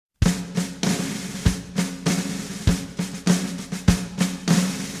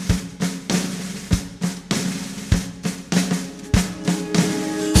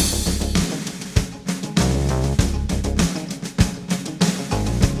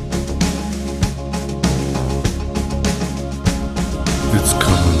It's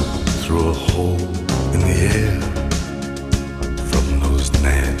coming through a hole in the air from those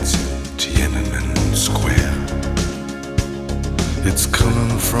Nads in Tiananmen Square. It's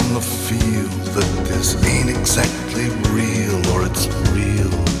coming from the feel that this ain't exactly real, or it's real,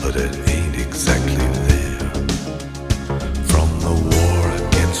 but it ain't exactly there. From the war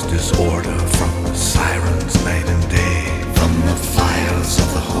against disorder, from the sirens night and day, from the fires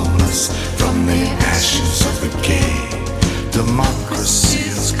of the homeless, from the ashes of the gay, democracy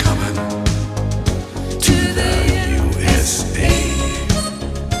is coming to the USA.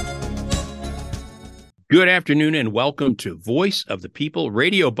 Good afternoon and welcome to Voice of the People,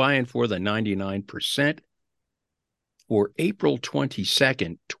 radio buy-in for the 99% for April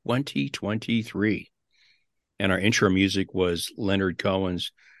 22nd, 2023. And our intro music was Leonard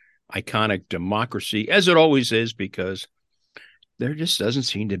Cohen's iconic Democracy, as it always is, because there just doesn't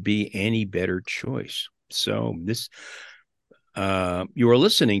seem to be any better choice. So this, you are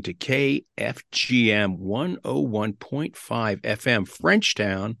listening to KFGM 101.5 FM,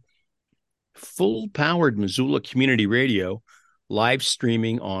 Frenchtown, full-powered Missoula Community Radio, live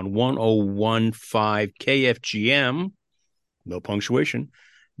streaming on 101.5 KFGM, no punctuation,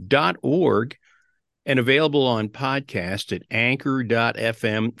 .org, and available on podcast at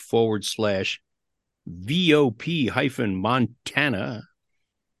anchor.fm/VOP-Montana,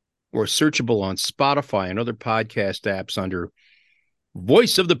 or searchable on Spotify and other podcast apps under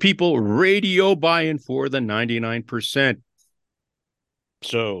Voice of the People, radio buy-in for the 99%.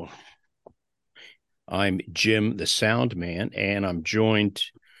 So I'm Jim, the sound man, and I'm joined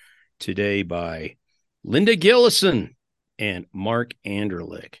today by Linda Gillison and Mark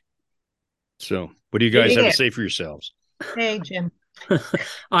Anderlich. So what do you guys have to say for yourselves? Hey, Jim.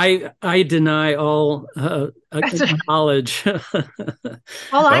 I deny all knowledge.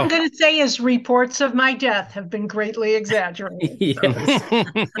 All I'm going to say is reports of my death have been greatly exaggerated. Yes.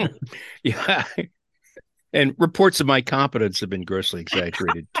 Yeah. And reports of my competence have been grossly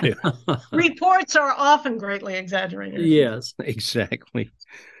exaggerated, too. Reports are often greatly exaggerated. Yes. Exactly.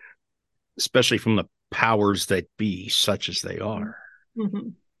 Especially from the powers that be, such as they are. Mm-hmm.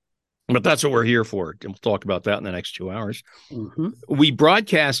 But that's what we're here for. And we'll talk about that in the next 2 hours. Mm-hmm. We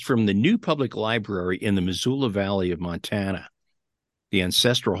broadcast from the new public library in the Missoula Valley of Montana, the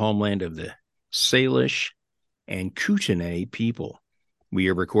ancestral homeland of the Salish and Kootenai people. We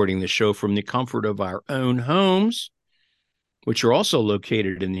are recording the show from the comfort of our own homes, which are also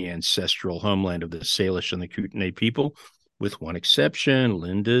located in the ancestral homeland of the Salish and the Kootenai people, with one exception.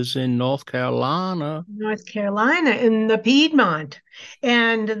 Linda's in North Carolina. North Carolina, in the Piedmont.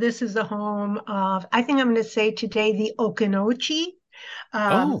 And this is the home of, I think I'm going to say today, the Okanochee,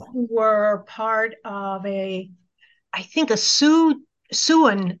 who were part of a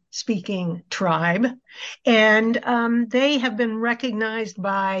Siouan-speaking tribe, and they have been recognized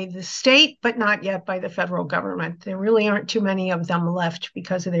by the state, but not yet by the federal government. There really aren't too many of them left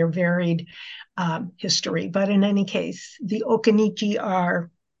because of their varied history. But in any case, the Okanochee are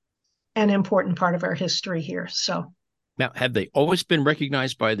an important part of our history here. So, now, have they always been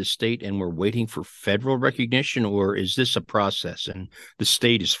recognized by the state and we're waiting for federal recognition, or is this a process and the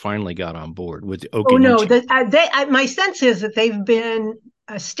state has finally got on board with the Okanochee? Oh, no. My sense is that they've been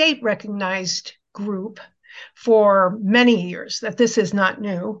a state-recognized group for many years, that this is not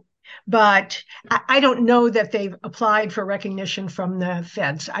new. But I don't know that they've applied for recognition from the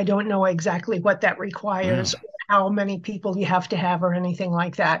feds. I don't know exactly what that requires, or how many people you have to have, or anything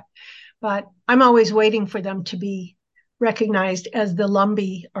like that. But I'm always waiting for them to be recognized, as the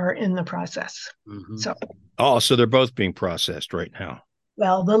Lumbee are in the process. Mm-hmm. So they're both being processed right now.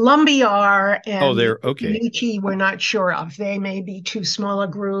 Well, the Lumbee are, and they're okay. Okanochee we're not sure of. They may be too small a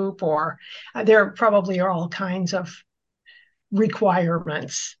group, or there probably are all kinds of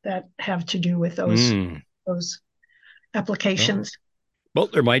requirements that have to do with those applications. Well,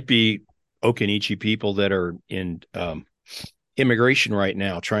 there might be Okanochee people that are in immigration right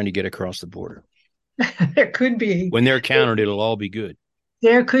now trying to get across the border. There could be. When they're counted, it'll all be good.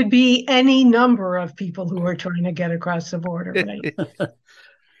 There could be any number of people who are trying to get across the border, right?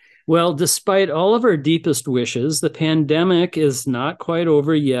 Well, despite all of our deepest wishes, the pandemic is not quite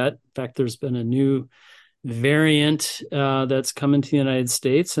over yet. In fact, there's been a new variant that's come into the United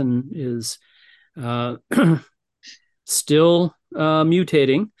States and is still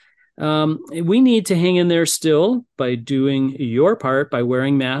mutating. We need to hang in there still by doing your part, by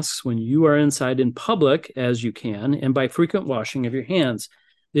wearing masks when you are inside in public as you can, and by frequent washing of your hands.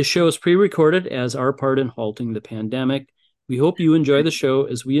 This show is pre-recorded as our part in halting the pandemic. We hope you enjoy the show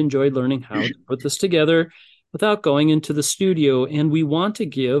as we enjoyed learning how to put this together without going into the studio. And we want to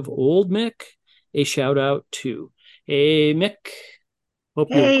give old Mick a shout out too. Hey, Mick.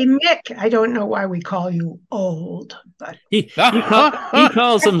 Hey, Mick, I don't know why we call you old, but he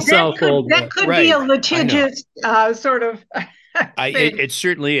calls himself old. That could be a litigious sort of thing. It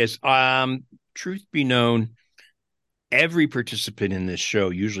certainly is. Truth be known, every participant in this show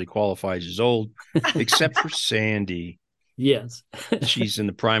usually qualifies as old, except for Sandy. Yes. She's in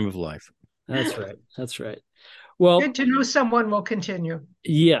the prime of life. That's right. That's right. Well, good to know someone will continue.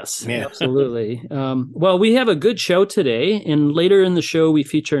 Yes, absolutely. Well, we have a good show today, and later in the show, we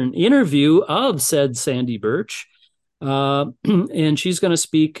feature an interview of said Sandy Burch, and she's going to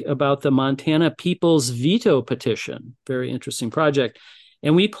speak about the Montana People's Veto Petition. Very interesting project.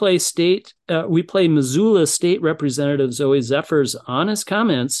 And we play Missoula State Representative Zooey Zephyr's honest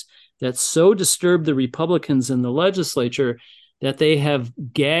comments that so disturbed the Republicans in the legislature that they have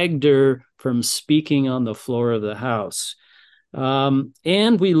gagged her from speaking on the floor of the House.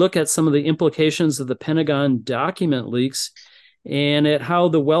 And we look at some of the implications of the Pentagon document leaks and at how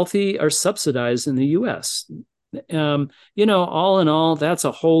the wealthy are subsidized in the U.S. All in all, that's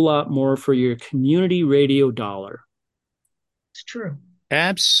a whole lot more for your community radio dollar. It's true.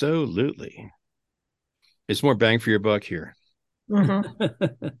 Absolutely. It's more bang for your buck here.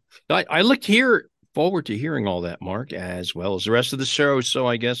 Mm-hmm. I looked forward to hearing all that, Mark, as well as the rest of the show. So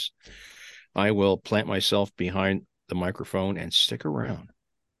I guess I will plant myself behind the microphone and stick around.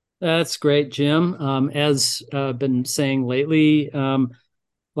 That's great, Jim. As been saying lately,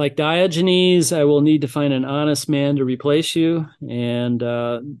 like Diogenes, I will need to find an honest man to replace you. And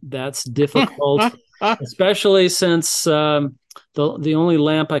that's difficult, especially since the only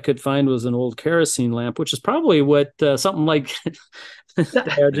lamp I could find was an old kerosene lamp, which is probably what something like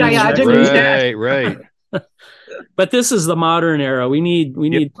Diogenes. Right. But this is the modern era. We need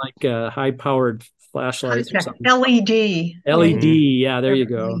like high powered flashlights or something. LED. Yeah, there you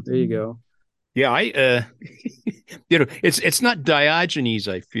go. Yeah, it's not Diogenes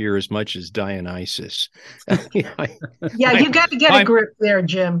I fear as much as Dionysus. Yeah, you got to get a grip there,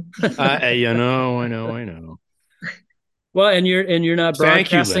 Jim. I know. Well, and you're not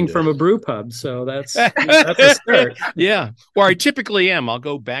broadcasting from a brew pub, so that's a start. Yeah, or I typically am. I'll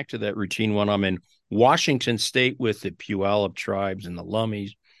go back to that routine when I'm in Washington State with the Puyallup tribes and the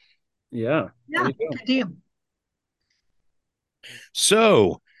Lummies. Yeah, good deal.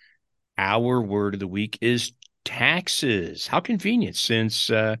 So, our word of the week is taxes. How convenient, since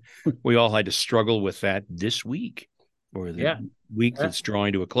we all had to struggle with that this week, or the week that's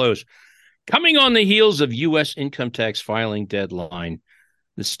drawing to a close. Coming on the heels of U.S. income tax filing deadline,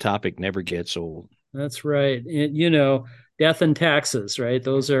 this topic never gets old. That's right. Death and taxes, right?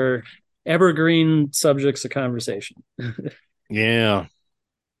 Those are evergreen subjects of conversation. Yeah.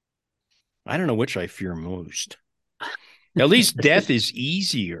 I don't know which I fear most. At least death is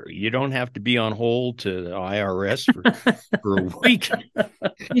easier. You don't have to be on hold to the IRS for a week.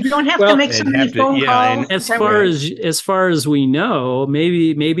 You don't have to make so many phone calls. As far as we know,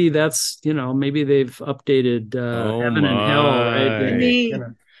 maybe that's maybe they've updated heaven and hell,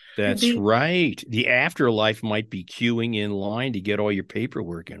 right? That's right. The afterlife might be queuing in line to get all your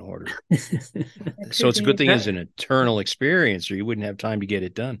paperwork in order. So it's a good thing it's an eternal experience, or you wouldn't have time to get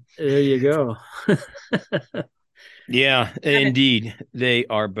it done. There you go. Yeah, indeed. They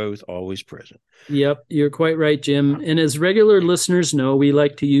are both always present. Yep, you're quite right, Jim. And as regular listeners know, we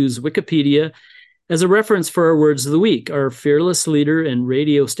like to use Wikipedia as a reference for our words of the week. Our fearless leader and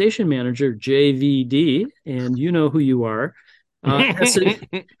radio station manager, JVD, and you know who you are.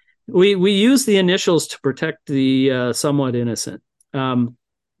 We use the initials to protect the somewhat innocent.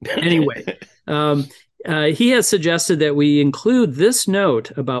 Anyway, he has suggested that we include this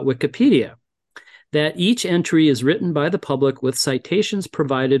note about Wikipedia, that each entry is written by the public with citations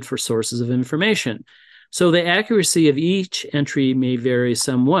provided for sources of information. So the accuracy of each entry may vary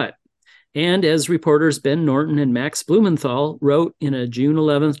somewhat. And as reporters Ben Norton and Max Blumenthal wrote in a June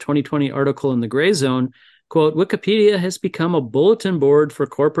 11th, 2020 article in the Gray Zone, quote, Wikipedia has become a bulletin board for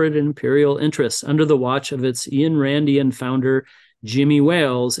corporate and imperial interests under the watch of its Ian Randian founder, Jimmy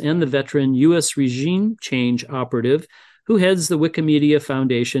Wales, and the veteran U.S. regime change operative who heads the Wikimedia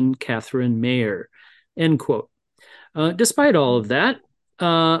Foundation, Catherine Mayer, end quote. Despite all of that,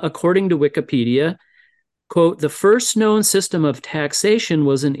 according to Wikipedia, quote, the first known system of taxation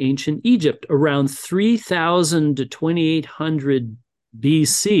was in ancient Egypt around 3000 to 2800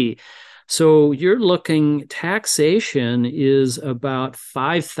 BC. So you're looking, taxation is about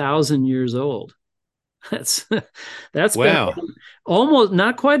 5,000 years old. That's that's Wow. been almost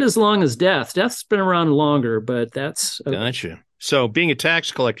not quite as long as death. Death's been around longer, but that's Gotcha. So being a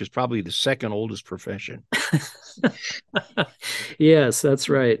tax collector is probably the second oldest profession. Yes, that's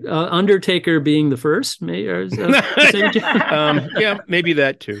right. Undertaker being the first, Yeah, maybe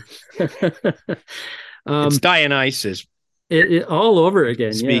that too. It's Dionysus all over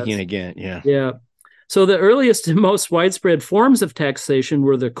again. speaking yes. again. Yeah. Yeah. So the earliest and most widespread forms of taxation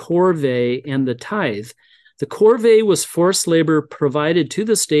were the corvée and the tithe. The corvée was forced labor provided to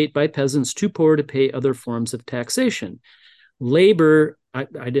the state by peasants too poor to pay other forms of taxation. Labor, I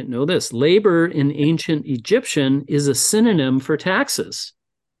didn't know this, labor in ancient Egyptian is a synonym for taxes.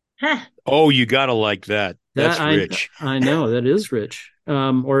 Oh, you gotta like that. That's rich. I know, that is rich.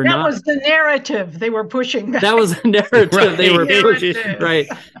 Or that not. was the narrative they were pushing. That was the narrative Right. they were pushing. Narrative. Right.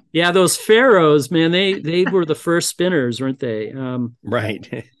 Yeah, those pharaohs, man, they were the first spinners, weren't they?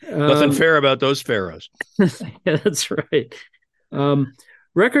 Right. Nothing fair about those pharaohs. Yeah, that's right.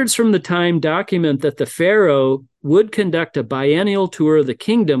 Records from the time document that the pharaoh would conduct a biennial tour of the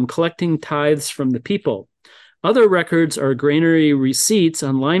kingdom collecting tithes from the people. Other records are granary receipts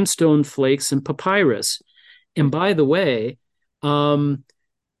on limestone flakes and papyrus. And by the way,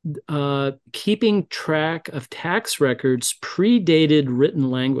 keeping track of tax records predated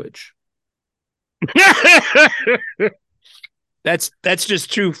written language. That's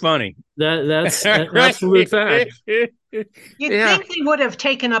just too funny. That's an absolute fact. You'd think they would have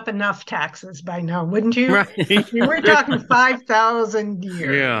taken up enough taxes by now, wouldn't you? Right. I mean, we're talking 5,000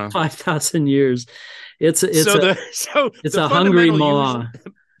 years. Yeah. 5,000 years. It's the a hungry fundamental maw.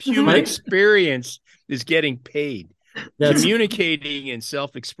 Human Right? experience is getting paid. Communicating and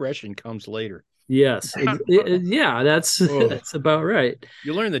self-expression comes later. Yes. Yeah, that's about right.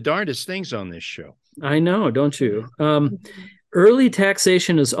 You learn the darndest things on this show. I know, don't you? Early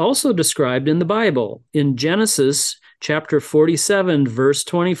taxation is also described in the Bible. In Genesis chapter 47, verse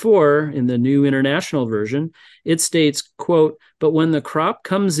 24, in the New International Version, it states, quote, "But when the crop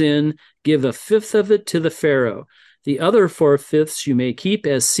comes in, give a fifth of it to the Pharaoh. The other 4/5 you may keep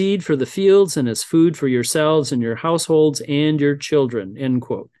as seed for the fields and as food for yourselves and your households and your children," end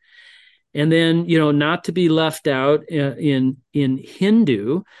quote. And then, not to be left out, in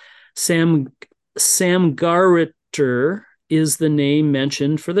Hindu, Samgaritar is the name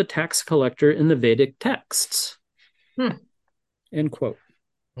mentioned for the tax collector in the Vedic texts. End quote.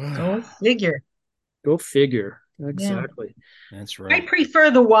 Go figure. Go figure. Exactly. Yeah. That's I right.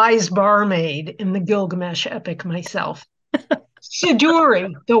 prefer the wise barmaid in the Gilgamesh epic myself.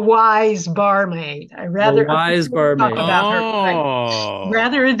 Siduri, the wise barmaid. I rather talk about her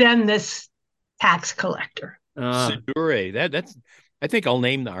rather than this tax collector. Siduri. That's. I think I'll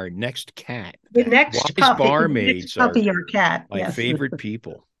name our next cat. The next puppy, barmaids puppy or cat. My favorite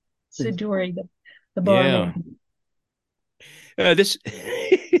people. Siduri, the barmaid. Yeah.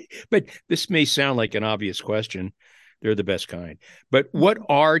 But this may sound like an obvious question. They're the best kind. But what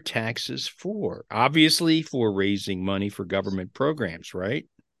are taxes for? Obviously, for raising money for government programs, right?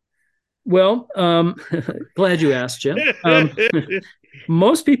 Well, glad you asked, Jim.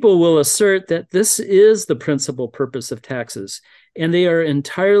 Most people will assert that this is the principal purpose of taxes, and they are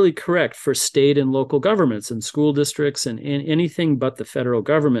entirely correct for state and local governments and school districts and anything but the federal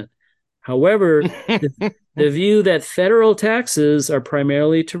government. However, the view that federal taxes are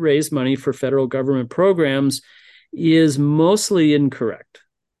primarily to raise money for federal government programs is mostly incorrect.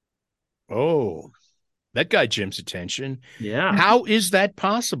 Oh, that got Jim's attention. Yeah. How is that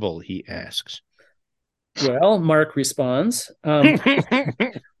possible? He asks. Well, Mark responds,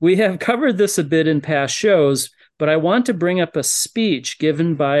 we have covered this a bit in past shows, but I want to bring up a speech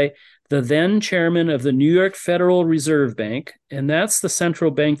given by the then chairman of the New York Federal Reserve Bank, and that's the central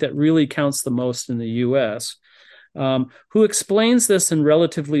bank that really counts the most in the U.S., who explains this in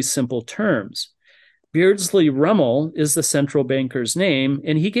relatively simple terms. Beardsley Ruml is the central banker's name,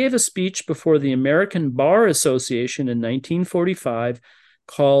 and he gave a speech before the American Bar Association in 1945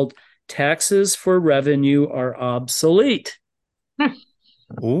 called "Taxes for Revenue Are Obsolete."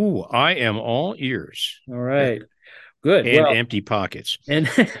 Ooh, I am all ears. All right. Good. And empty pockets. And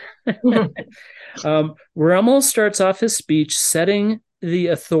Ruml starts off his speech setting the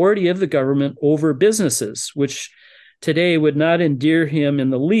authority of the government over businesses, which today would not endear him in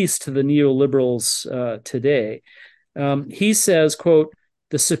the least to the neoliberals today. He says, quote,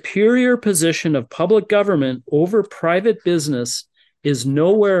 "The superior position of public government over private business is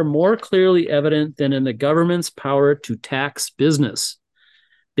nowhere more clearly evident than in the government's power to tax business.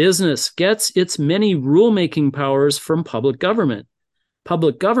 Business gets its many rulemaking powers from public government.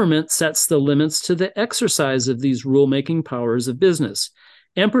 Public government sets the limits to the exercise of these rulemaking powers of business.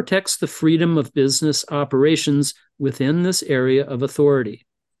 and protects the freedom of business operations within this area of authority.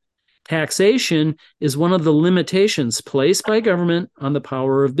 Taxation is one of the limitations placed by government on the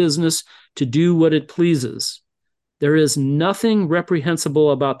power of business to do what it pleases. There is nothing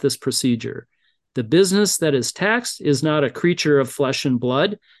reprehensible about this procedure. The business that is taxed is not a creature of flesh and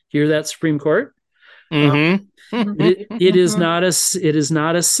blood. Hear that, Supreme Court? Mm-hmm. It is not a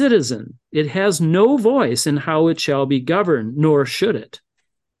citizen. It has no voice in how it shall be governed, nor should it.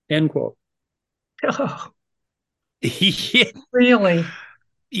 End quote. Oh, Yeah. really?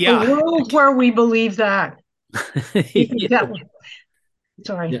 Yeah. A world where we believe that. Yeah.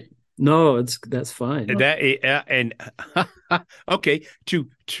 Sorry. Yeah. No, that's fine. And okay,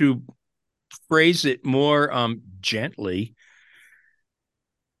 to phrase it more gently,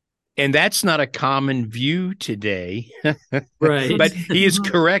 and that's not a common view today. Right. But he is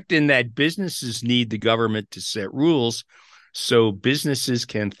correct in that businesses need the government to set rules so businesses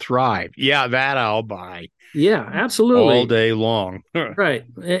can thrive. Yeah, that I'll buy. Yeah, absolutely. All day long. Right.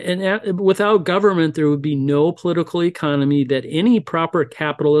 And without government, there would be no political economy that any proper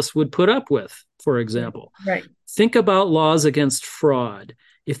capitalist would put up with, for example. Right. Think about laws against fraud.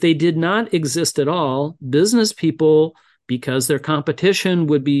 If they did not exist at all, business people, because their competition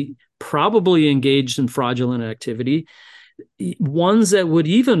would be probably engaged in fraudulent activity, ones that would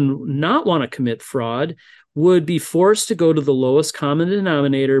even not want to commit fraud would be forced to go to the lowest common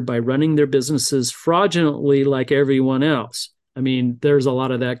denominator by running their businesses fraudulently like everyone else. I mean, there's a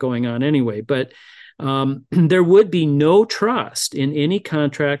lot of that going on anyway, but there would be no trust in any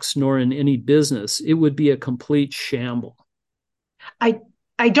contracts nor in any business. It would be a complete shamble. I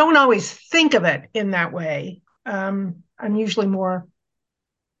don't always think of it in that way. I'm usually more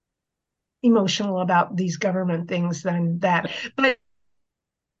emotional about these government things than that. But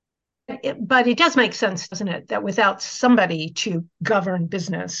it does make sense, doesn't it, that without somebody to govern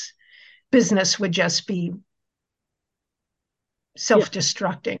business would just be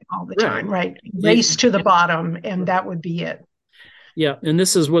self-destructing all the time, right? Race to the bottom, and that would be it. Yeah, and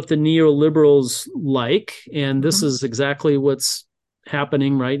this is what the neoliberals like, and this is exactly what's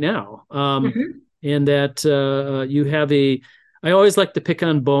happening right now. And that you have I always like to pick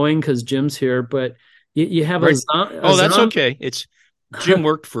on Boeing because Jim's here, but you have that's okay. It's Jim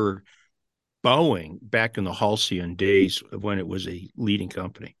worked for Boeing back in the halcyon days when it was a leading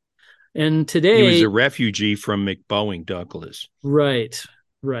company. And today he was a refugee from McBoeing Douglas. Right.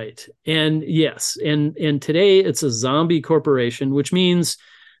 And yes, and today it's a zombie corporation, which means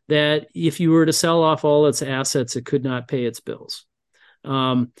that if you were to sell off all its assets, it could not pay its bills.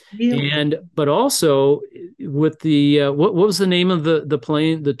 But also with the what was the name of the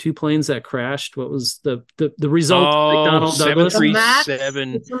plane, the two planes that crashed? What was the result? McDonnell Douglas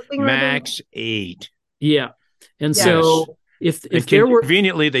 737 Max 8. Yeah, and so if there were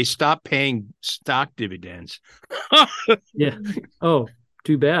conveniently they stopped paying stock dividends. Yeah. Oh,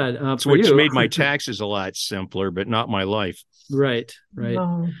 too bad. Which made my taxes a lot simpler, but not my life. Right.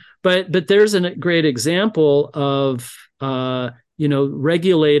 But there's a great example of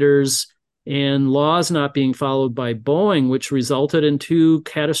regulators and laws not being followed by Boeing, which resulted in two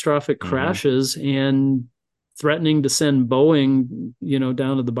catastrophic crashes and threatening to send Boeing,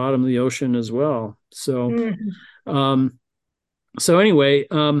 down to the bottom of the ocean as well. So, anyway,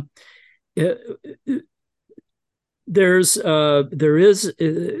 there is,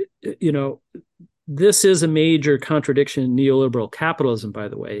 this is a major contradiction in neoliberal capitalism, by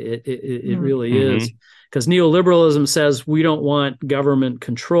the way. It really is. Because neoliberalism says we don't want government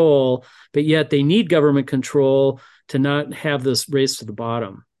control, but yet they need government control to not have this race to the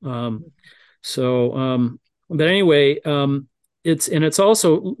bottom. But anyway, it's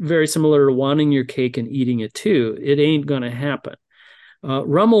also very similar to wanting your cake and eating it too. It ain't going to happen.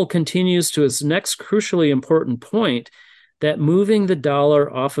 Ruml continues to his next crucially important point that moving the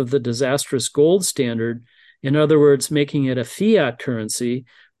dollar off of the disastrous gold standard, in other words, making it a fiat currency,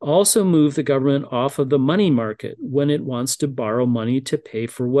 also move the government off of the money market when it wants to borrow money to pay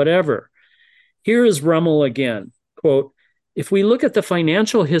for whatever. Here is Ruml again, quote, "If we look at the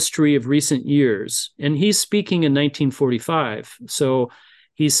financial history of recent years," and he's speaking in 1945, so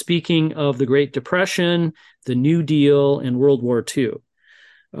he's speaking of the Great Depression, the New Deal, and World War II,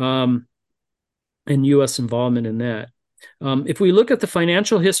 and U.S. involvement in that. If we look at the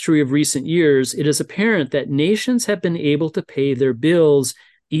financial history of recent years, it is apparent that nations have been able to pay their bills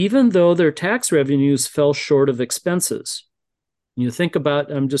even though their tax revenues fell short of expenses. You think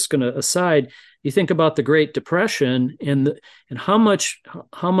about, I'm just going to aside, you think about the Great Depression and how much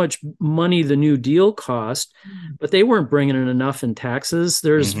money the New Deal cost, but they weren't bringing in enough in taxes.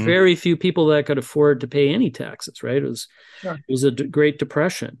 There's very few people that could afford to pay any taxes, right? It was a Great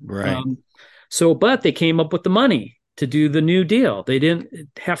Depression. Right. But they came up with the money to do the New Deal. They didn't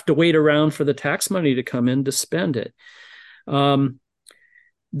have to wait around for the tax money to come in to spend it.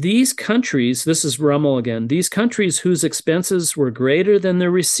 These countries, this is Ruml again, these countries whose expenses were greater than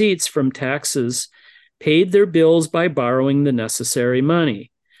their receipts from taxes paid their bills by borrowing the necessary money.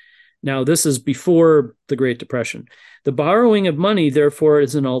 Now, this is before the Great Depression. The borrowing of money, therefore,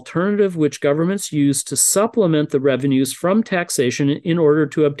 is an alternative which governments use to supplement the revenues from taxation in order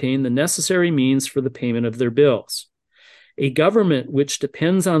to obtain the necessary means for the payment of their bills. A government which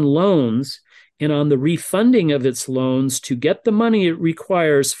depends on loans and on the refunding of its loans to get the money it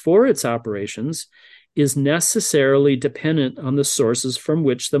requires for its operations is necessarily dependent on the sources from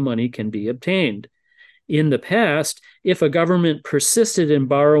which the money can be obtained. In the past, if a government persisted in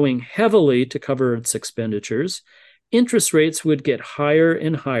borrowing heavily to cover its expenditures, interest rates would get higher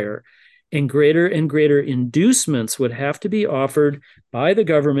and higher, and greater inducements would have to be offered by the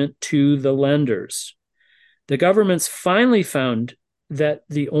government to the lenders. The governments finally found that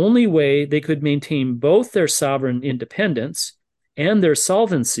the only way they could maintain both their sovereign independence and their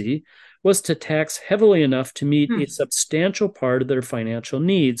solvency was to tax heavily enough to meet a substantial part of their financial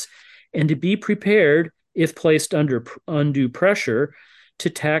needs and to be prepared, if placed under undue pressure, to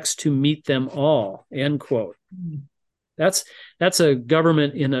tax to meet them all, end quote. That's a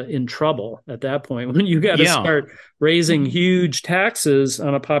government in trouble at that point, when you got to start raising huge taxes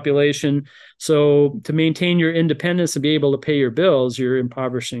on a population. So to maintain your independence and be able to pay your bills, you're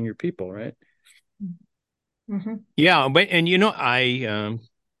impoverishing your people, right? Yeah, but I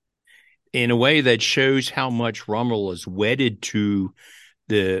in a way that shows how much Ruml is wedded to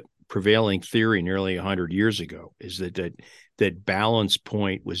the prevailing theory nearly 100 years ago, is that balance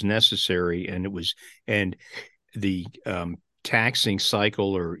point was necessary, and the taxing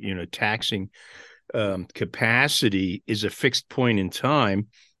cycle, or taxing capacity, is a fixed point in time.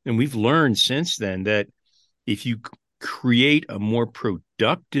 And we've learned since then that if you create a more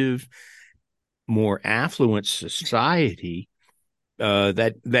productive, more affluent society,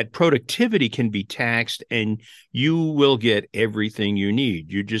 that productivity can be taxed, and you will get everything you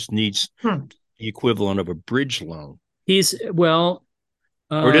need. You just need the equivalent of a bridge loan.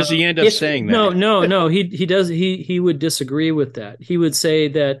 Or does he end up saying that? No. He does. He would disagree with that. He would say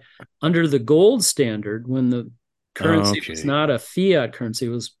that under the gold standard, when the currency was not a fiat currency, it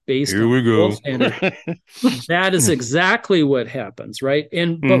was based on the gold standard. That is exactly what happens, right?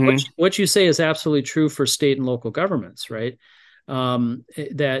 But what you say is absolutely true for state and local governments, right?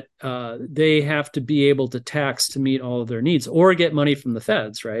 That they have to be able to tax to meet all of their needs, or get money from the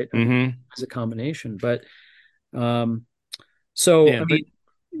feds, right? As a combination, but. Go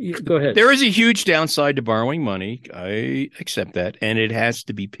ahead. There is a huge downside to borrowing money. I accept that. And it has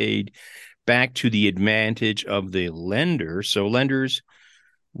to be paid back to the advantage of the lender. So lenders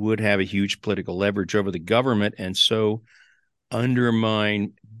would have a huge political leverage over the government, and so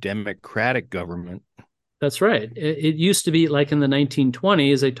undermine democratic government. That's right. It used to be like in the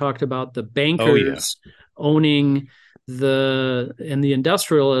 1920s, they talked about the bankers owning and the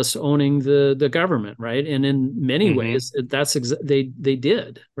industrialists owning the government, right? And in many ways, they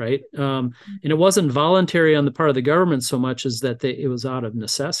did, right? And it wasn't voluntary on the part of the government so much as that it was out of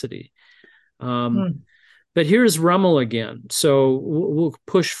necessity. But here's Ruml again. So we'll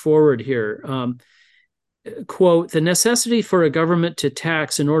push forward here. Quote, the necessity for a government to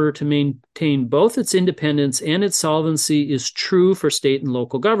tax in order to maintain both its independence and its solvency is true for state and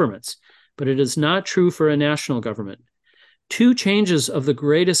local governments, but it is not true for a national government. Two changes of the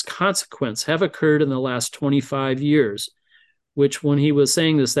greatest consequence have occurred in the last 25 years, which, when he was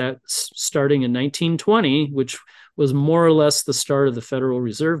saying this, that starting in 1920, which was more or less the start of the Federal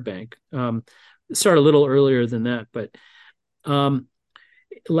Reserve Bank. It started a little earlier than that, but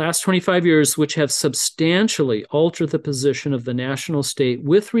last 25 years, which have substantially altered the position of the national state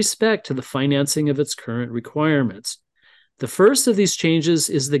with respect to the financing of its current requirements. The first of these changes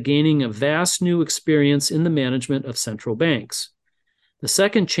is the gaining of vast new experience in the management of central banks. The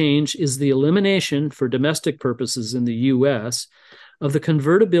second change is the elimination, for domestic purposes in the U.S., of the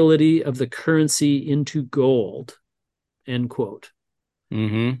convertibility of the currency into gold, end quote.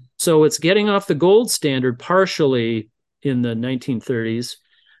 So it's getting off the gold standard partially in the 1930s,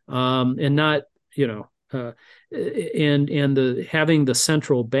 and not, having the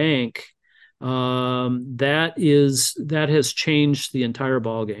central bank. That has changed the entire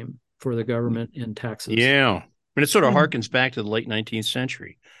ballgame for the government in taxes. Yeah. And it sort of harkens back to the late 19th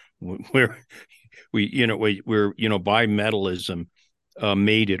century, where bimetallism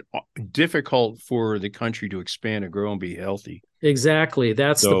made it difficult for the country to expand and grow and be healthy. Exactly.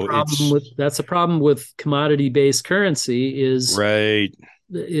 That's the problem with commodity-based currency is right.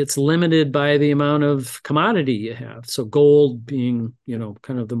 It's limited by the amount of commodity you have. So gold being,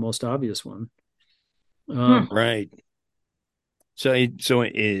 kind of the most obvious one. Right. So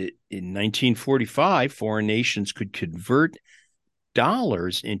in 1945, foreign nations could convert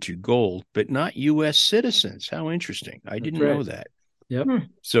dollars into gold, but not U.S. citizens. How interesting. I didn't know that. Yep.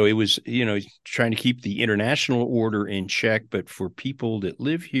 So it was, trying to keep the international order in check, but for people that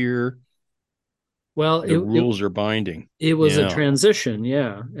live here, the rules are binding. It was a transition.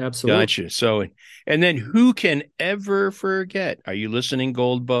 Yeah, absolutely. Gotcha. So, and then who can ever forget? Are you listening,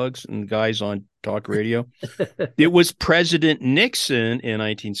 gold bugs and guys on talk radio? It was President Nixon in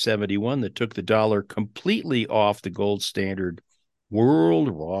 1971 that took the dollar completely off the gold standard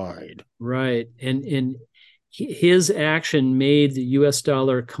worldwide. Right. And his action made the U.S.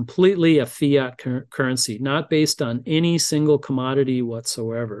 dollar completely a fiat currency, not based on any single commodity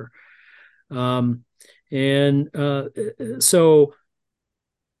whatsoever. So, as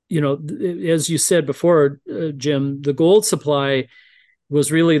you said before, Jim, the gold supply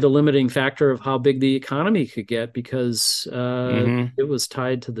was really the limiting factor of how big the economy could get because it was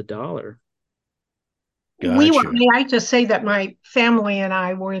tied to the dollar. Gotcha. May I just say that my family and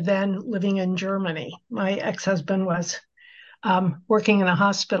I were then living in Germany. My ex-husband was working in a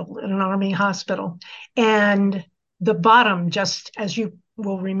hospital, in an army hospital. And the bottom, just as you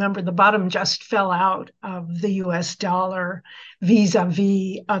will remember, the bottom just fell out of the US dollar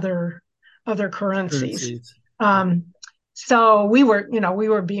vis-a-vis other currencies. So we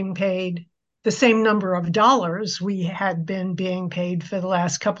were being paid the same number of dollars we had been being paid for the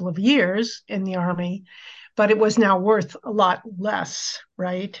last couple of years in the Army, but it was now worth a lot less,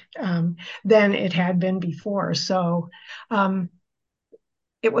 right, than it had been before. So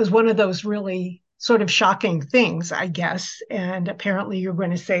it was one of those really sort of shocking things, I guess. And apparently you're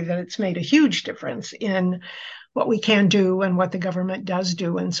going to say that it's made a huge difference in what we can do and what the government does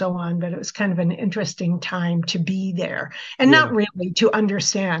do and so on. But it was kind of an interesting time to be there and not really to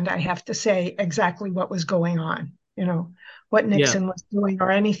understand, I have to say, exactly what was going on, what Nixon was doing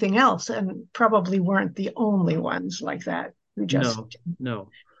or anything else. And probably weren't the only ones like that who just. No.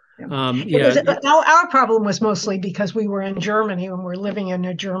 Our problem was mostly because we were in Germany and we're living in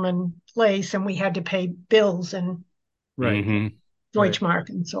a German place and we had to pay bills and Deutschmark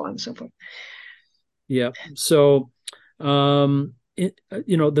and so on and so forth. Yeah. So, the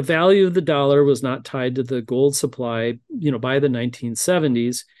value of the dollar was not tied to the gold supply, by the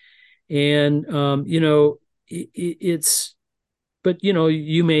 1970s. And, but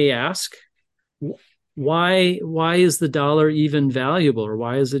you may ask, why is the dollar even valuable or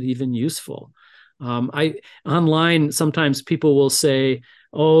why is it even useful? Online, sometimes people will say,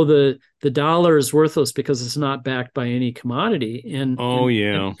 oh, the dollar is worthless because it's not backed by any commodity. And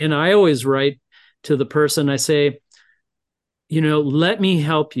I always write to the person, I say, let me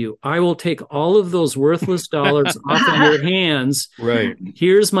help you. I will take all of those worthless dollars off of your hands. Right.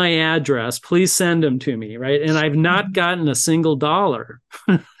 Here's my address. Please send them to me. Right. And I've not gotten a single dollar.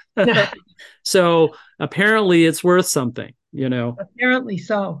 So apparently it's worth something, Apparently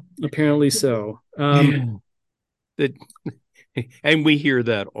so. And we hear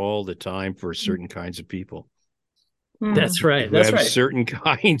that all the time for certain kinds of people. That's right. Who have certain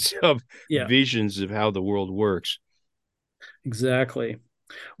kinds of visions of how the world works. Exactly.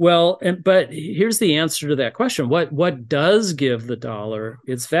 Well, but here's the answer to that question. What does give the dollar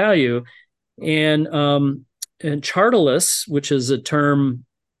its value? And chartalist, which is a term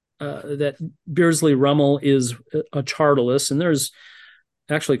that Beardsley Ruml is a chartalist, and there's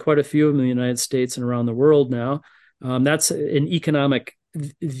actually quite a few of them in the United States and around the world now. That's an economic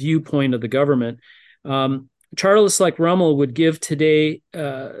viewpoint of the government. Chartalists like Ruml would give today,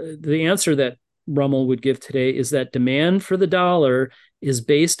 the answer that Ruml would give today is that demand for the dollar is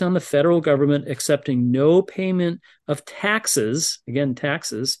based on the federal government accepting no payment of taxes,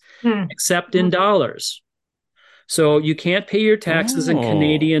 except in dollars. So you can't pay your taxes in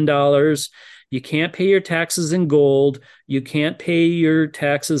Canadian dollars. You can't pay your taxes in gold. You can't pay your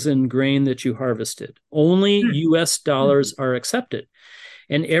taxes in grain that you harvested. Only U.S. dollars are accepted,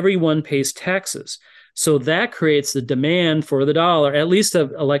 and everyone pays taxes. So that creates the demand for the dollar, at least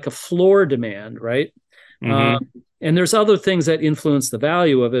like a floor demand, right? And there's other things that influence the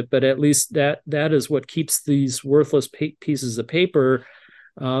value of it, but at least that is what keeps these worthless pieces of paper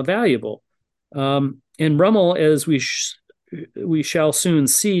valuable. And Ruml, as we we shall soon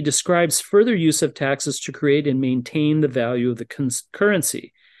see, describes further use of taxes to create and maintain the value of the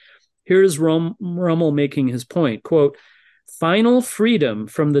currency. Here's Ruml making his point, quote, "Final freedom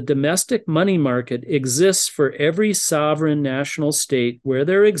from the domestic money market exists for every sovereign national state where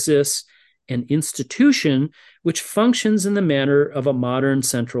there exists an institution which functions in the manner of a modern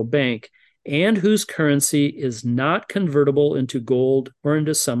central bank and whose currency is not convertible into gold or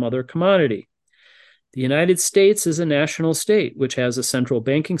into some other commodity. The United States is a national state which has a central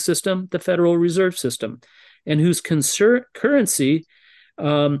banking system, the Federal Reserve System, and whose currency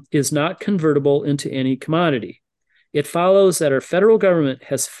is not convertible into any commodity. It follows that our federal government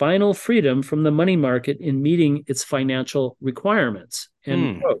has final freedom from the money market in meeting its financial requirements."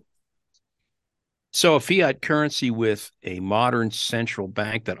 End quote. So a fiat currency with a modern central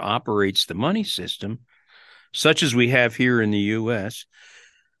bank that operates the money system, such as we have here in the U.S.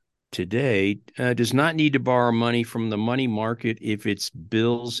 today, does not need to borrow money from the money market if its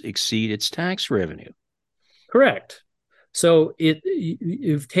bills exceed its tax revenue. Correct. So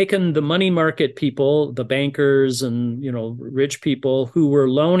you've taken the money market people, the bankers and rich people who were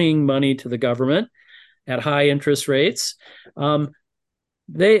loaning money to the government at high interest rates.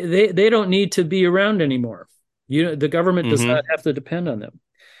 They don't need to be around anymore. The government does not have to depend on them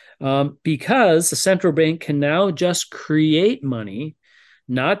because the central bank can now just create money,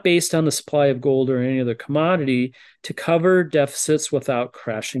 not based on the supply of gold or any other commodity, to cover deficits without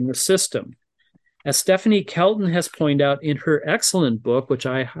crashing the system. As Stephanie Kelton has pointed out in her excellent book, which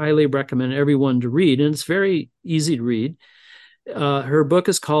I highly recommend everyone to read, and it's very easy to read, her book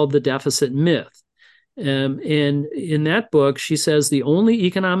is called The Deficit Myth. And in that book, she says the only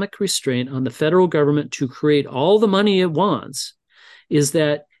economic restraint on the federal government to create all the money it wants is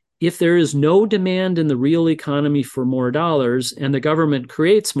that if there is no demand in the real economy for more dollars and the government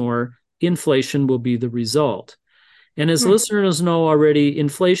creates more, inflation will be the result. And as listeners know already,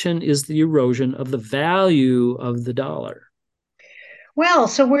 inflation is the erosion of the value of the dollar. Well,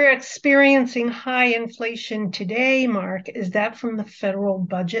 so we're experiencing high inflation today, Mark. Is that from the federal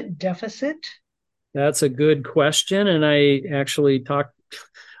budget deficit? That's a good question. And I actually talked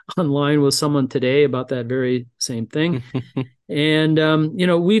online with someone today about that very same thing. And,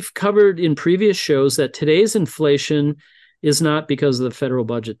 we've covered in previous shows that today's inflation is not because of the federal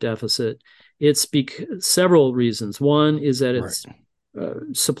budget deficit. It's several reasons. One is that it's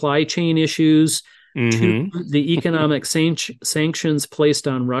supply chain issues. Two, the economic sanctions placed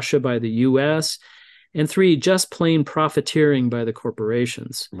on Russia by the U.S. And three, just plain profiteering by the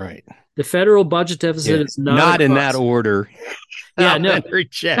corporations. Right. The federal budget deficit is not in that order. Not in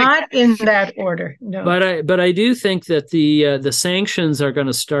that order. No. But I do think that the sanctions are going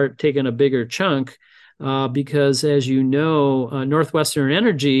to start taking a bigger chunk. Because, as you know, Northwestern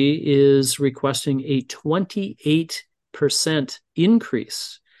Energy is requesting a 28%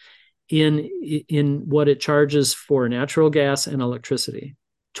 increase in what it charges for natural gas and electricity.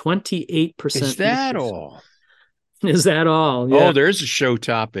 28%. Is that all? Is that all? Yeah. Oh, there's a show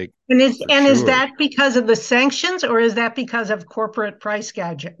topic. Is that because of the sanctions, or is that because of corporate price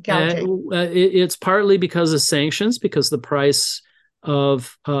gouging? It's partly because of sanctions, because the price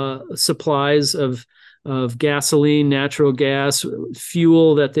of supplies of gasoline, natural gas,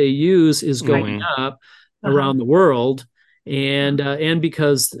 fuel that they use is going up around the world. And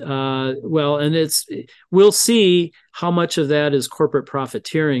because, we'll see how much of that is corporate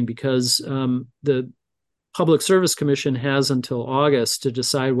profiteering, because the Public Service Commission has until August to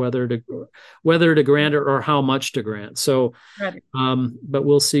decide whether to grant it or how much to grant. So, but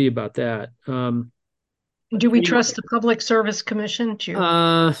we'll see about that. Do we trust the Public Service Commission too?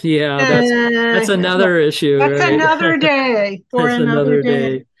 That's another issue. That's right? Another day for another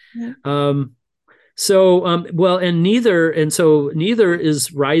day. Neither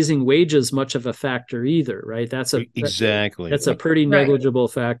is rising wages much of a factor either, right? That's a pretty negligible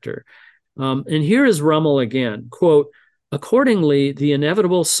factor. And here is Ruml again, quote, "Accordingly, the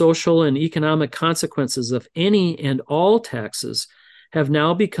inevitable social and economic consequences of any and all taxes have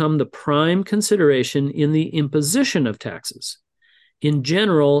now become the prime consideration in the imposition of taxes. In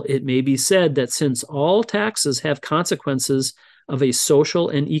general, it may be said that since all taxes have consequences of a social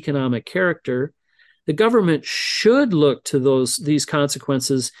and economic character, the government should look to these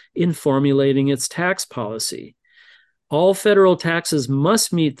consequences in formulating its tax policy. All federal taxes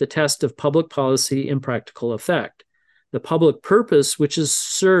must meet the test of public policy and practical effect. The public purpose which is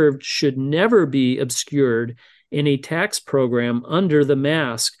served should never be obscured in a tax program under the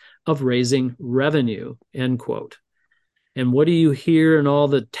mask of raising revenue," end quote. And what do you hear in all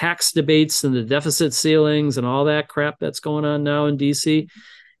the tax debates and the deficit ceilings and all that crap that's going on now in D.C.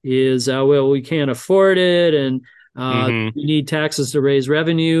 is, we can't afford it, and We need taxes to raise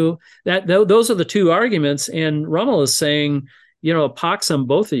revenue. Those are the two arguments. And Ruml is saying, pox on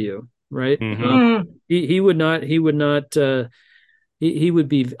both of you, right? He would not. He would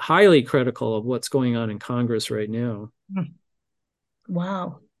be highly critical of what's going on in Congress right now.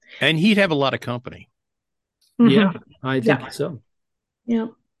 Wow. And he'd have a lot of company. Yeah, I think so. Yeah.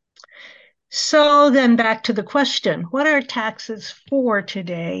 So then back to the question, what are taxes for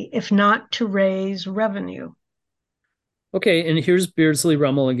today, if not to raise revenue? Okay, and here's Beardsley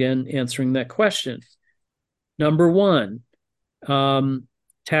Ruml again answering that question. Number one,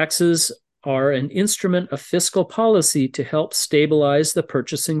 taxes are an instrument of fiscal policy to help stabilize the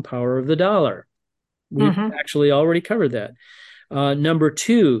purchasing power of the dollar. We've actually already covered that. Number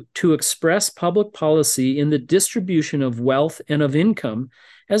two, to express public policy in the distribution of wealth and of income,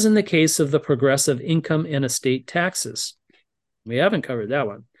 as in the case of the progressive income and estate taxes. We haven't covered that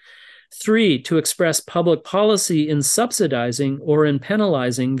one. Three, to express public policy in subsidizing or in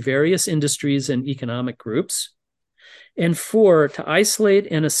penalizing various industries and economic groups. And four, to isolate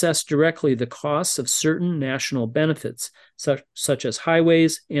and assess directly the costs of certain national benefits, such as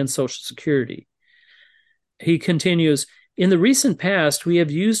highways and Social Security. He continues, in the recent past, we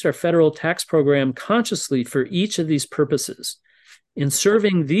have used our federal tax program consciously for each of these purposes. In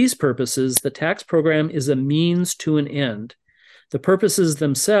serving these purposes, the tax program is a means to an end. The purposes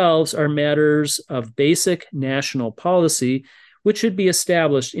themselves are matters of basic national policy, which should be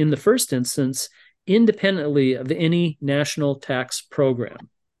established in the first instance independently of any national tax program.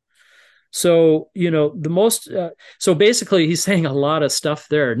 So, so basically he's saying a lot of stuff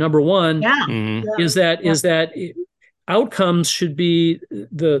there. Number one is that outcomes should be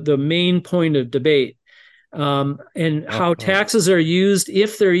the main point of debate. And how taxes are used,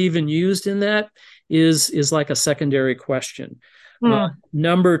 if they're even used in that, is like a secondary question.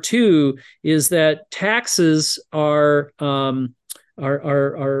 Number two is that taxes are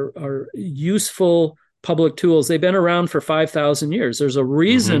useful public tools. They've been around for 5,000 years. There's a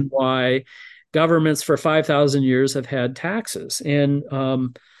reason why governments for 5,000 years have had taxes, and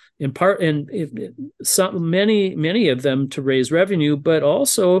in part, and many of them to raise revenue, but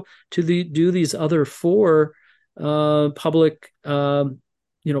also to do these other four public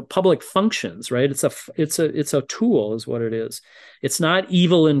functions. Right? It's a tool, is what it is. It's not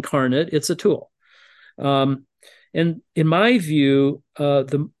evil incarnate. It's a tool. And in my view,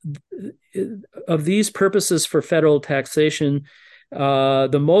 of these purposes for federal taxation,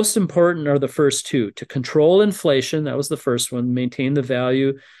 the most important are the first two: to control inflation. That was the first one. Maintain the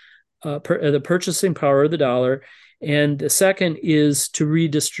value, the purchasing power of the dollar. And the second is to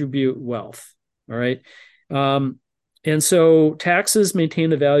redistribute wealth. All right. And so taxes maintain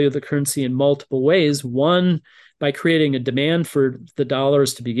the value of the currency in multiple ways. One, by creating a demand for the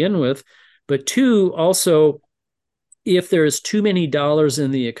dollars to begin with. But two, also, if there's too many dollars in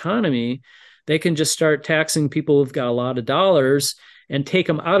the economy, they can just start taxing people who've got a lot of dollars and take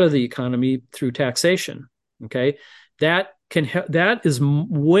them out of the economy through taxation. Okay, that is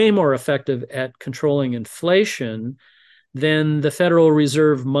way more effective at controlling inflation than the Federal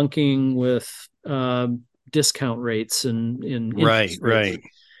Reserve monkeying with discount rates and interest rates.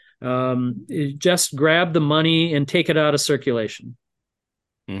 Just grab the money and take it out of circulation.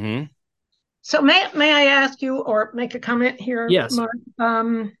 So may I ask you, or make a comment here, yes. Mark?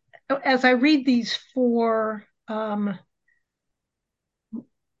 As I read these four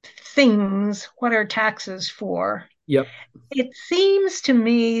things, what are taxes for? Yep. It seems to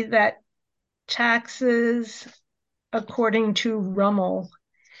me that taxes, according to Ruml,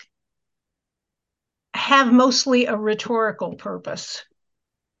 have mostly a rhetorical purpose.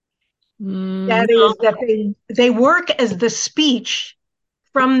 That is, that they work as the speech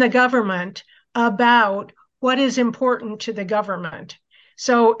from the government about what is important to the government.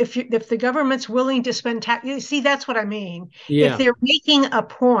 So if the government's willing to spend tax, you see, that's what I mean. Yeah. If they're making a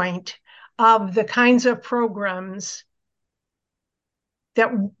point of the kinds of programs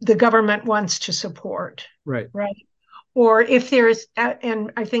that the government wants to support. Right. Or if there's,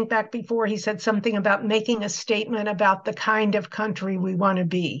 and I think back before he said something about making a statement about the kind of country we want to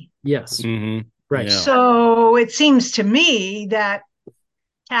be. Yes. Right. Yeah. So it seems to me that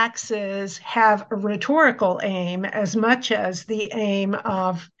taxes have a rhetorical aim as much as the aim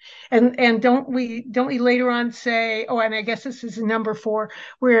of, and don't we later on say, and I guess this is number 4,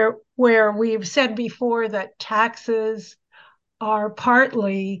 where we've said before that taxes are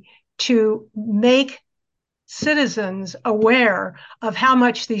partly to make citizens aware of how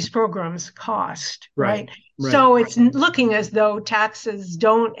much these programs cost, right? So it's looking as though taxes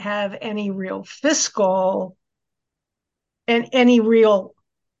don't have any real fiscal and any real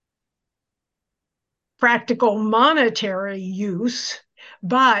practical monetary use,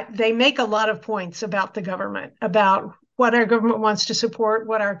 but they make a lot of points about the government, about what our government wants to support,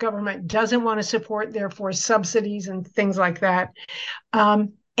 what our government doesn't want to support, therefore subsidies and things like that.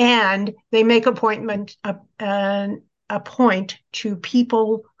 And they make a point to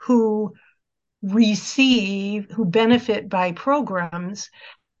people who benefit by programs,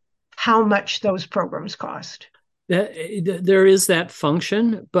 how much those programs cost. There is that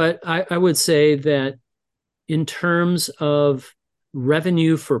function, but I would say that in terms of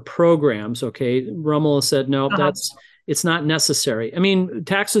revenue for programs, okay, Ruml said, no, it's not necessary. I mean,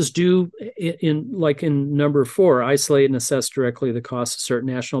 taxes do, in number 4, isolate and assess directly the cost of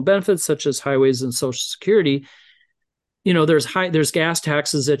certain national benefits, such as highways and Social Security. There's gas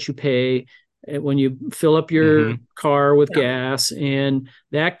taxes that you pay when you fill up your car with gas, and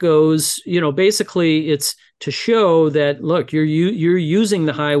that goes, basically it's to show that, look, you're using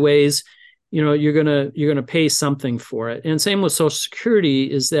the highways, you're gonna pay something for it. And same with Social Security,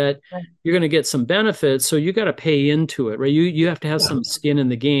 is that you're gonna get some benefits, so you got to pay into it, right? You have to have some skin in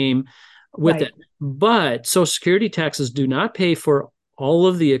the game with it. But Social Security taxes do not pay for all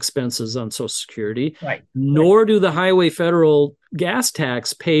of the expenses on Social Security, nor do the highway federal gas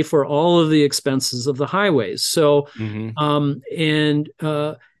tax pay for all of the expenses of the highways. So,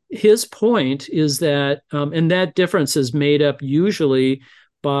 his point is that, and that difference is made up usually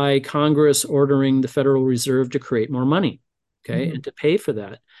by Congress ordering the Federal Reserve to create more money, and to pay for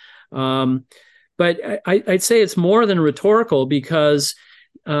that. But I'd say it's more than rhetorical, because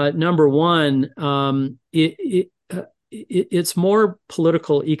number one, it's more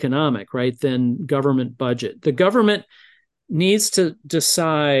political economic, right, than government budget. The government needs to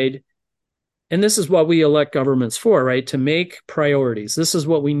decide, and this is what we elect governments for, right, to make priorities. This is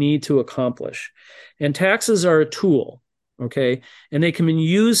what we need to accomplish. And taxes are a tool, okay, and they can be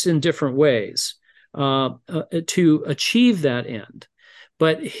used in different ways to achieve that end.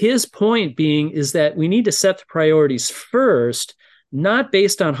 But his point being is that we need to set the priorities first, not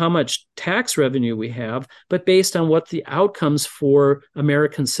based on how much tax revenue we have, but based on what the outcomes for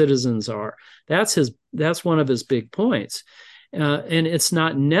American citizens are. That's one of his big points. And it's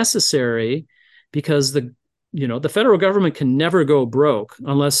not necessary, because the federal government can never go broke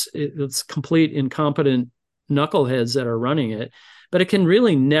unless it's complete incompetent knuckleheads that are running it, but it can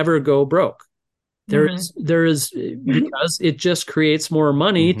really never go broke. There is because it just creates more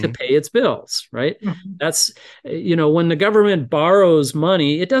money to pay its bills, right? That's, when the government borrows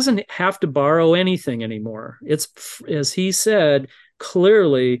money, it doesn't have to borrow anything anymore. It's, as he said,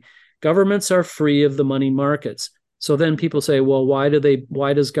 clearly governments are free of the money markets. So then people say, well, why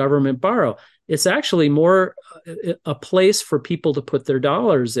does government borrow? It's actually more a place for people to put their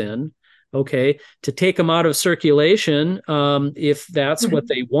dollars in, okay, to take them out of circulation if that's what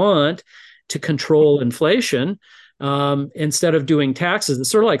they want, to control inflation, instead of doing taxes. It's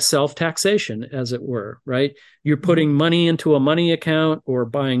sort of like self-taxation, as it were, right? You're putting money into a money account or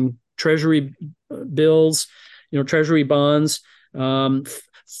buying treasury bills, treasury bonds.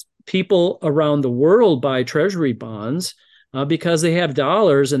 People around the world buy treasury bonds because they have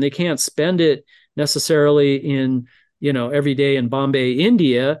dollars and they can't spend it necessarily in, every day in Bombay,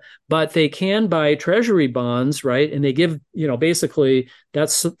 India, but they can buy treasury bonds, right? And they give, basically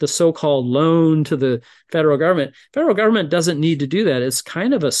that's the so-called loan to the federal government. Federal government doesn't need to do that. It's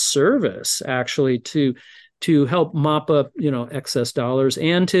kind of a service, actually, to help mop up, excess dollars,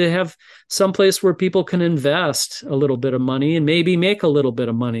 and to have some place where people can invest a little bit of money and maybe make a little bit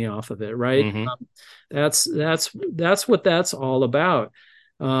of money off of it, right? That's what that's all about.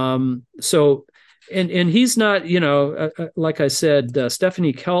 So, and he's not, like I said,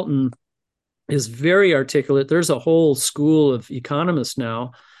 Stephanie Kelton is very articulate. There's a whole school of economists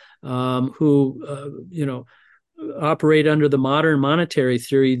now who, operate under the modern monetary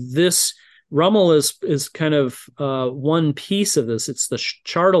theory. This Ruml is kind of one piece of this. It's the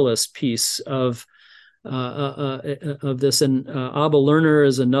chartalist piece of this, and Abba Lerner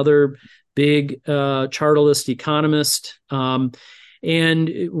is another big chartalist economist.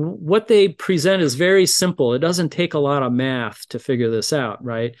 And what they present is very simple. It doesn't take a lot of math to figure this out,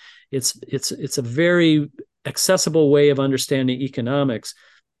 right? It's a very accessible way of understanding economics,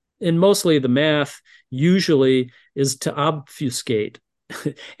 and mostly the math usually is to obfuscate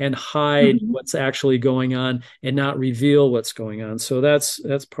and hide what's actually going on and not reveal what's going on. So that's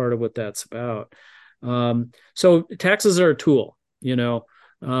part of what that's about. So taxes are a tool,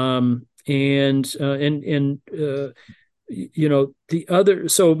 the other,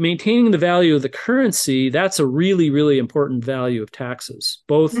 so maintaining the value of the currency, that's a really, really important value of taxes,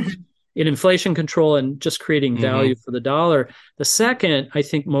 both in inflation control and just creating value for the dollar. The second, I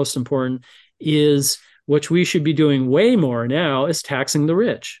think most important, is which we should be doing way more now, is taxing the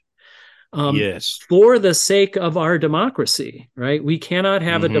rich. Yes. For the sake of our democracy, right? We cannot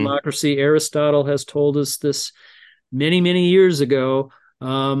have a democracy. Aristotle has told us this many, many years ago,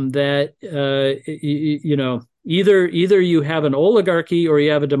 that, either you have an oligarchy or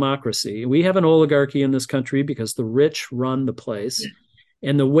you have a democracy. We have an oligarchy in this country because the rich run the place.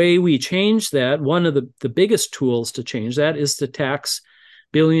 And the way we change that, one of the biggest tools to change that is to tax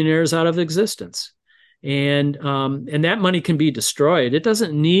billionaires out of existence. And that money can be destroyed. It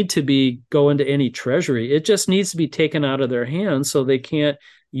doesn't need to go into any treasury. It just needs to be taken out of their hands so they can't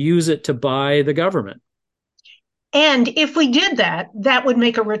use it to buy the government. And if we did that, that would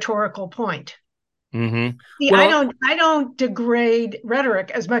make a rhetorical point. Mm-hmm. See, Well, I don't degrade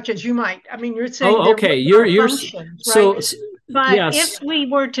rhetoric as much as you might. I mean, you're saying okay, you're functions, so right? But yes. if we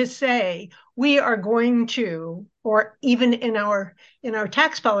were to say we are going to, or even in our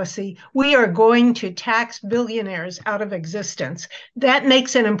tax policy, we are going to tax billionaires out of existence, that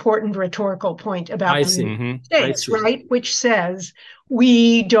makes an important rhetorical point about the United States, right? Which says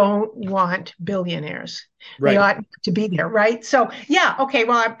we don't want billionaires. Right. They ought to be there, right? So, yeah, okay.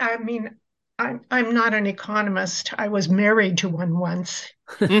 Well, I mean, I'm not an economist. I was married to one once.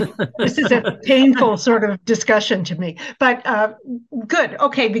 This is a painful sort of discussion to me, but good.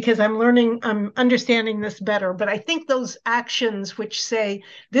 Okay, because I'm understanding this better. But I think those actions which say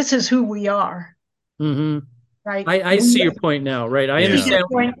this is who we are, right? I see your point now, right? I understand.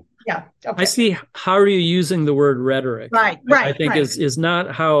 Yeah. Okay. I see how are you using the word rhetoric. Right. I think is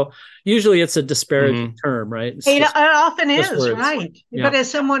not how, usually it's a disparaging term, right? It often is, right? Yeah. But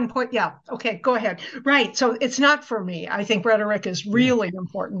as someone okay, go ahead. Right. So it's not for me. I think rhetoric is really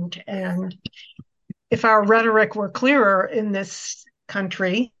important. And if our rhetoric were clearer in this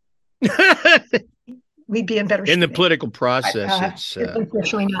country, we'd be in better shape. In the political process, it's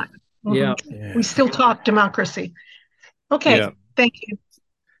unfortunately not. Yeah. We still talk democracy. Okay. Thank you.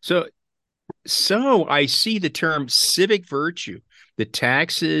 So I see the term civic virtue. The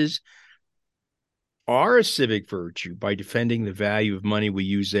taxes are a civic virtue by defending the value of money we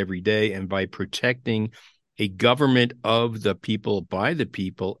use every day and by protecting a government of the people, by the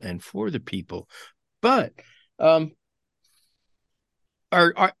people, and for the people. But are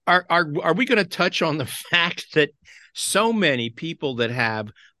we going to touch on the fact that so many people that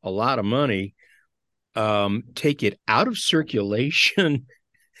have a lot of money take it out of circulation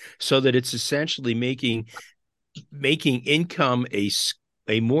so that it's essentially making income a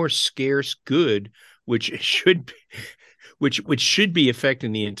more scarce good, which should be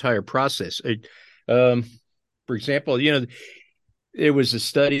affecting the entire process. For example, there was a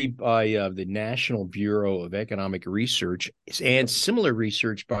study by the National Bureau of Economic Research and similar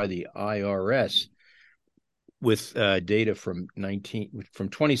research by the IRS with data from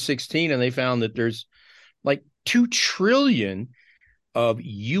 2016, and they found that there's like $2 trillion of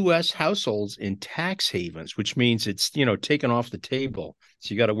U.S. households in tax havens, which means it's taken off the table.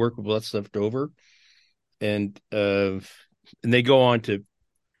 So you got to work with what's left over, and they go on to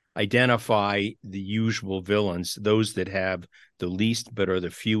identify the usual villains, those that have the least but are the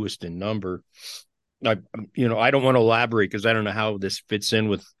fewest in number. I don't want to elaborate because I don't know how this fits in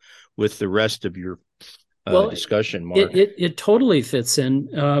with the rest of your discussion, Mark. It totally fits in.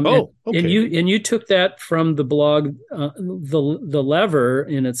 Okay. And you took that from the blog, the Lever,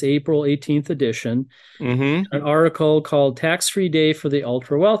 in its April 18th edition, an article called "Tax-Free Day for the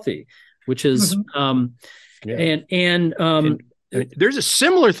Ultra Wealthy," which is and there's a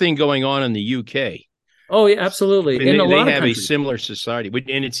similar thing going on in the UK. Oh, yeah, absolutely. And they have a similar society,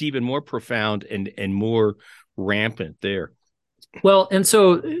 and it's even more profound and more rampant there. Well, and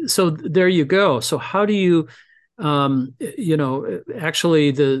so there you go. So how do you, actually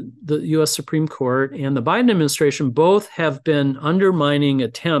the U.S. Supreme Court and the Biden administration both have been undermining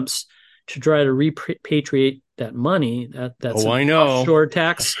attempts to try to repatriate that money. That's offshore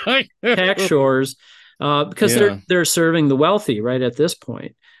tax shores, because they're serving the wealthy right at this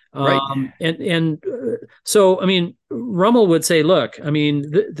point. Right. So, I mean, Ruml would say, look, I mean,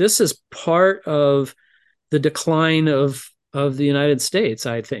 this is part of the decline of the United States,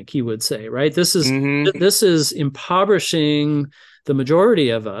 I think he would say, right? This is impoverishing the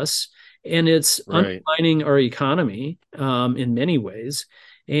majority of us, and it's undermining our economy in many ways,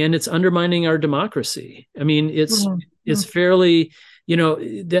 and it's undermining our democracy. I mean, it's fairly,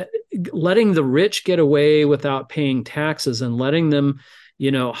 that letting the rich get away without paying taxes and letting them,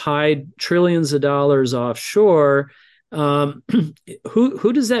 hide trillions of dollars offshore.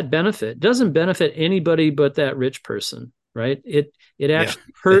 Who does that benefit? It doesn't benefit anybody but that rich person. Right. It actually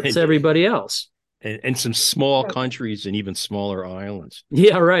hurts everybody else. and some small countries and even smaller islands.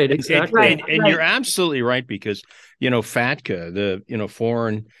 Yeah, right. Exactly. And you're absolutely right, because, FATCA, the,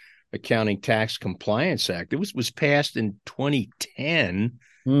 Foreign Accounting Tax Compliance Act, it was passed in 2010.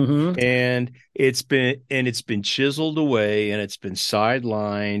 Mm-hmm. And it's been chiseled away, and it's been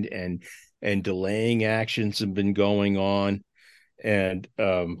sidelined, and delaying actions have been going on. And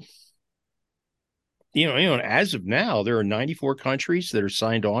as of now, there are 94 countries that are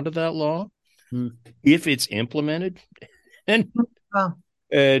signed on to that law. If it's implemented, and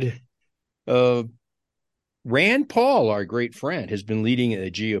Rand Paul, our great friend, has been leading a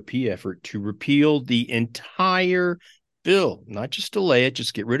GOP effort to repeal the entire bill, not just delay it,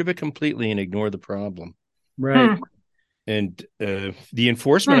 just get rid of it completely and ignore the problem. Right. And the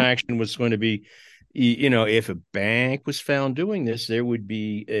enforcement action was going to be, if a bank was found doing this, there would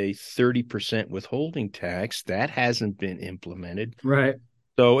be a 30% withholding tax. That hasn't been implemented. Right.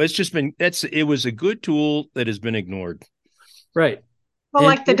 So it was a good tool that has been ignored. Right. Well,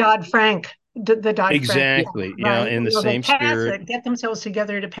 like the Dodd-Frank. The Dodd-Frank. Exactly. Yeah, in the same spirit. Get themselves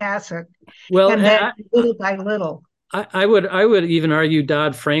together to pass it. Well, and then little by little. I would even argue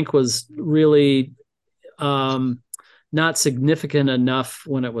Dodd-Frank was really not significant enough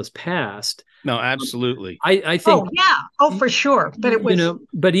when it was passed. No, absolutely. I think. Oh yeah. Oh, for sure. But it was.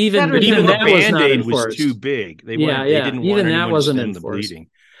 But even the Band-Aid was too big. They didn't want anyone to stem the bleeding.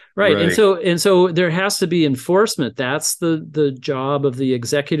 Right. And so there has to be enforcement. That's the job of the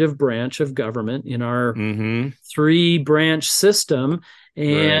executive branch of government in our 3-branch system.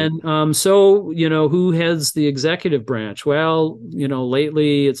 And so, who heads the executive branch? Well,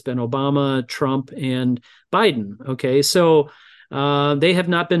 lately it's been Obama, Trump, and Biden. Okay. So they have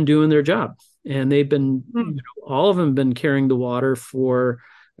not been doing their job. And they've been, all of them been carrying the water for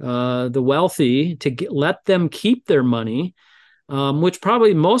the wealthy to let them keep their money. Which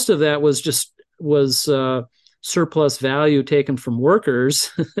probably most of that was surplus value taken from workers.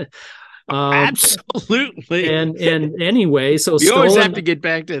 Absolutely. And anyway, so you always have to get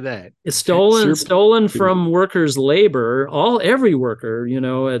back to that. It's stolen from workers' labor, every worker,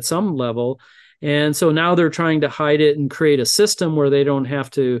 at some level. And so now they're trying to hide it and create a system where they don't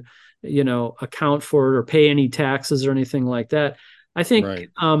have to, account for it or pay any taxes or anything like that. I think,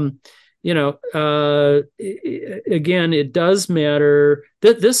 again, it does matter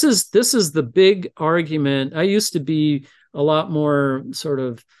that this is the big argument. I used to be a lot more sort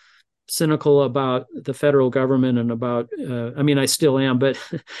of cynical about the federal government and about, I still am, but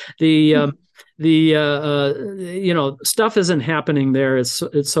the stuff isn't happening there. It's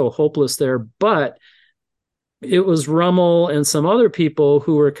so hopeless there, but it was Ruml and some other people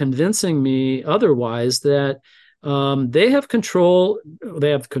who were convincing me otherwise, that they have control. They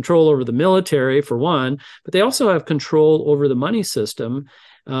have control over the military, for one, but they also have control over the money system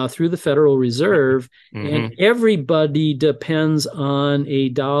through the Federal Reserve. And everybody depends on a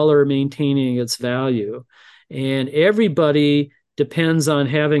dollar maintaining its value, and everybody depends on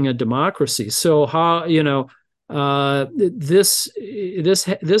having a democracy. So how this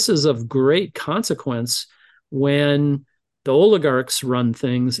is of great consequence when the oligarchs run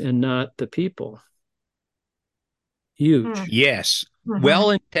things and not the people. Huge. Yes.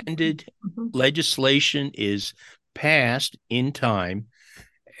 Well-intended legislation is passed in time,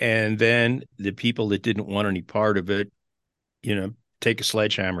 and then the people that didn't want any part of it, take a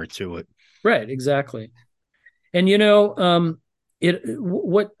sledgehammer to it. Right, exactly. And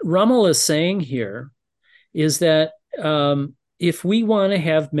what Ruml is saying here is that if we want to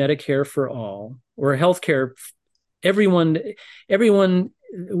have Medicare for all, or healthcare, everyone,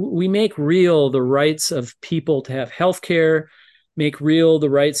 we make real the rights of people to have healthcare, make real the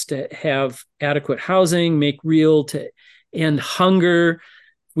rights to have adequate housing, make real to end hunger.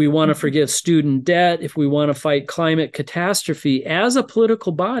 We want to forgive student debt. If we want to fight climate catastrophe as a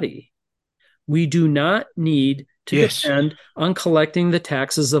political body, we do not need to depend on collecting the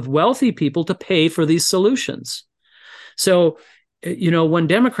taxes of wealthy people to pay for these solutions. So, when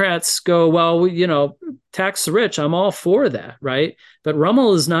Democrats go, well, tax the rich, I'm all for that, right? But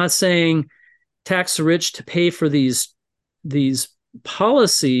Ruml is not saying tax the rich to pay for these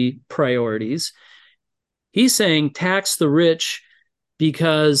policy priorities. He's saying tax the rich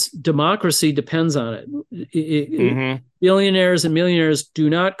because democracy depends on it. Billionaires and millionaires do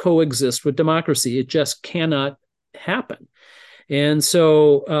not coexist with democracy. It just cannot happen. And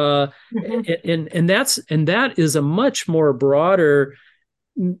so, and that is a much more broader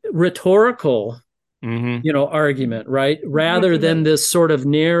rhetorical, argument, right? Rather than this sort of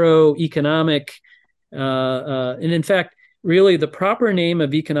narrow economic, and in fact, really the proper name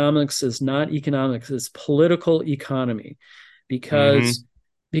of economics is not economics, it's political economy, because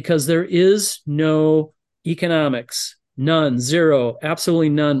because there is no economics, none, zero, absolutely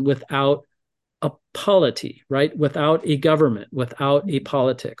none, without a polity, right? Without a government, without a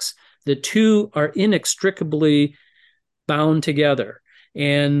politics. The two are inextricably bound together.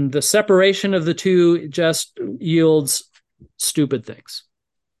 And the separation of the two just yields stupid things.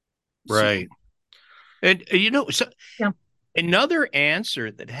 Right. And, another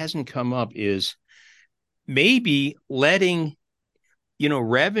answer that hasn't come up is maybe letting,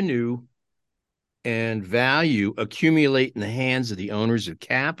 revenue and value accumulate in the hands of the owners of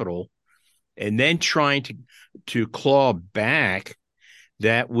capital, and then trying to claw back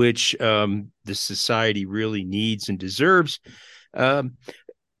that which the society really needs and deserves,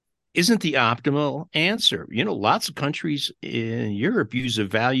 isn't the optimal answer. Lots of countries in Europe use a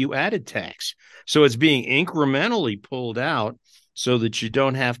value-added tax. So it's being incrementally pulled out so that you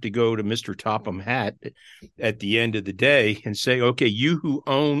don't have to go to Mr. Topham Hat at the end of the day and say, okay, you who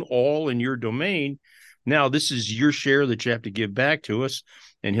own all in your domain, now this is your share that you have to give back to us.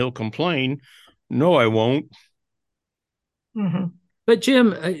 And he'll complain, no, I won't. Mm-hmm. But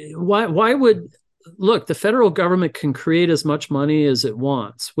Jim, why would, look, the federal government can create as much money as it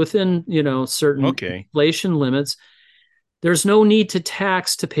wants within, certain inflation limits. There's no need to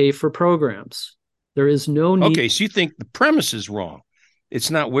tax to pay for programs. There is no need. Okay, so you think the premise is wrong.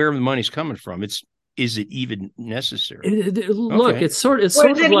 It's not where the money's coming from. Is it even necessary? Look, okay. It's sort of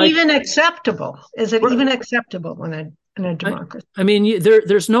like, even acceptable? Is it even acceptable in a democracy? I mean,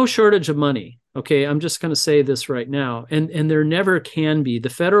 there's no shortage of money. Okay, I'm just going to say this right now, and there never can be.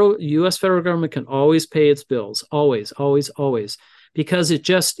 The U.S. federal government can always pay its bills, always, always, always, because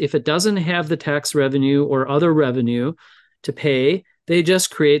if it doesn't have the tax revenue or other revenue to pay, they just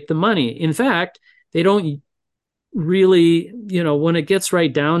create the money. In fact, they don't really, when it gets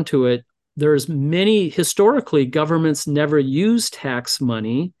right down to it, historically, governments never use tax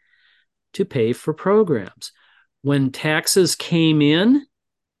money to pay for programs. When taxes came in,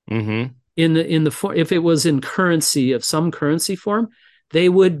 mm-hmm. if it was in currency of some currency form, they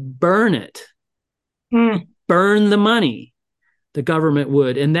would burn it, burn the money. The government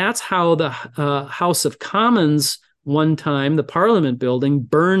would, and that's how the House of Commons one time, the Parliament building,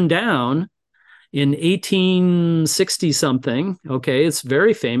 burned down in 1860 something. Okay, it's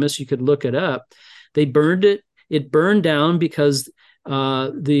very famous. You could look it up. They burned it. It burned down because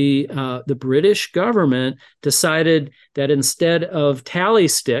the British government decided that instead of tally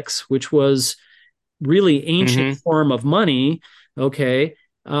sticks, which was really ancient form of money,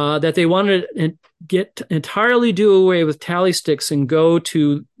 that they wanted to entirely do away with tally sticks and go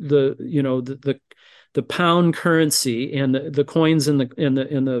to the pound currency and the coins in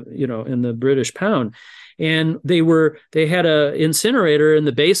the British pound. And they had a incinerator in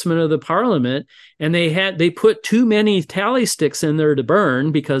the basement of the Parliament, and they put too many tally sticks in there to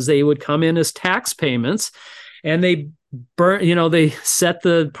burn because they would come in as tax payments, and they they set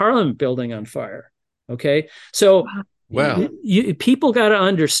the Parliament building on fire. Okay, so wow, people got to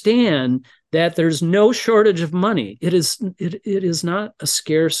understand that there's no shortage of money. It is not a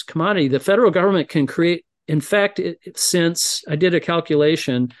scarce commodity. The federal government can create. In fact, since I did a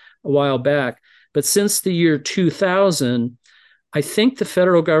calculation a while back, but since the year 2000, I think the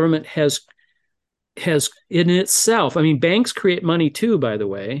federal government has in itself, I mean, banks create money too, by the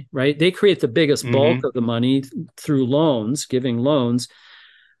way, right? They create the biggest bulk of the money through loans, giving loans.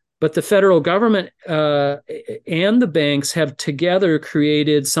 But the federal government and the banks have together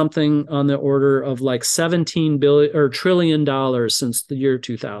created something on the order of like $17 trillion since the year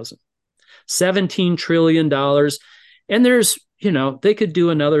 2000. $17 trillion. And there's, they could do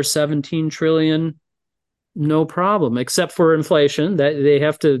another 17 trillion, no problem, except for inflation. That they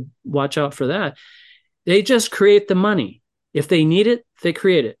have to watch out for that. They just create the money. If they need it, they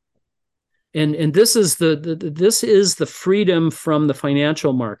create it. And this is the freedom from the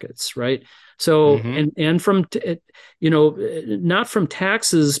financial markets, right? So and from not from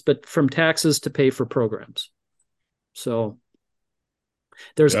taxes, but from taxes to pay for programs. So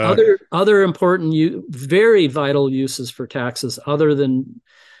there's other important, very vital uses for taxes other than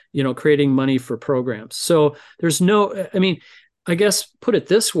creating money for programs. So there's no, I mean, I guess put it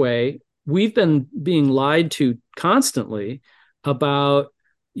this way, we've been being lied to constantly about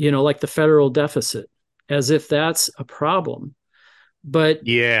like the federal deficit, as if that's a problem. But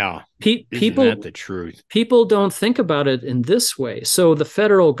yeah, people, isn't that the truth? People don't think about it in this way. So the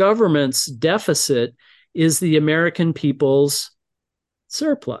federal government's deficit is the American people's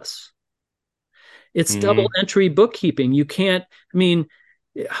surplus. It's double entry bookkeeping. You can't, I mean,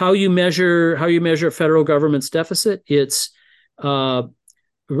 how you measure federal government's deficit, it's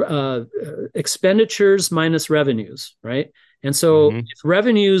expenditures minus revenues, right? And so if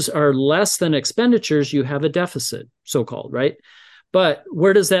revenues are less than expenditures, you have a deficit, so-called, right? But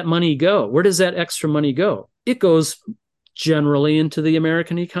where does that money go? Where does that extra money go? It goes generally into the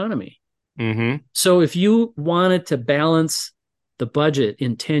American economy. So if you wanted to balance the budget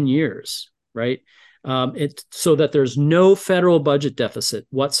in 10 years, right, so that there's no federal budget deficit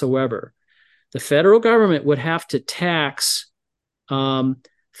whatsoever, the federal government would have to tax about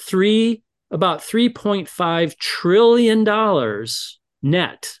 $3.5 trillion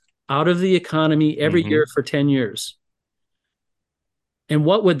net out of the economy every year for 10 years. And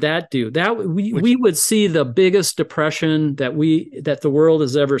what would that do? We would see the biggest depression that the world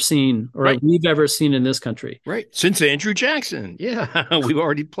has ever seen, or we've ever seen in this country. Right. Since Andrew Jackson. Yeah. We've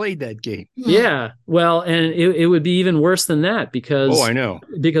already played that game. Yeah. Well, and it would be even worse than that because I know.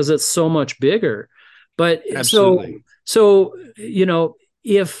 Because it's so much bigger. But absolutely. So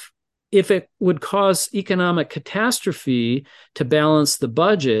if it would cause economic catastrophe to balance the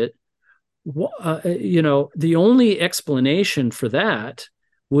budget, the only explanation for that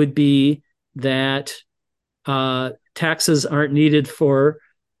would be that taxes aren't needed for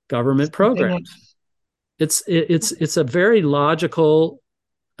government programs. It's a very logical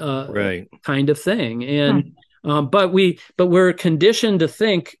kind of thing, and but we're conditioned to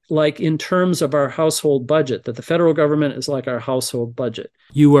think like in terms of our household budget, that the federal government is like our household budget.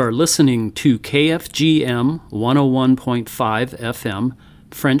 You are listening to KFGM 101.5 FM,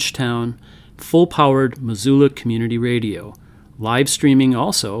 Frenchtown, full-powered Missoula Community Radio, live streaming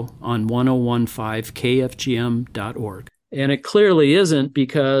also on 1015kfgm.org. And it clearly isn't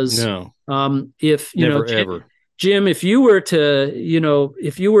because if Jim, if you were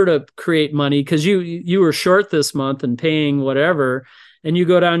to create money because you were short this month and paying whatever, and you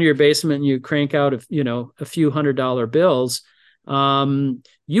go down to your basement and you crank out a few $100 bills,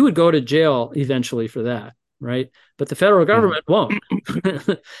 you would go to jail eventually for that. Right. But the federal government won't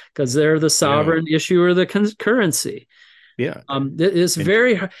because they're the sovereign issuer of the currency. Yeah. It's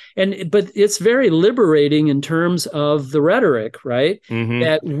very hard, but it's very liberating in terms of the rhetoric, right?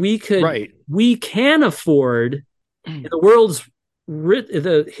 That we can afford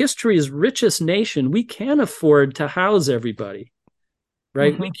the history's richest nation. We can afford to house everybody.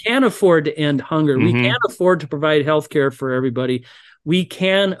 Right. We can afford to end hunger. We can afford to provide health care for everybody. We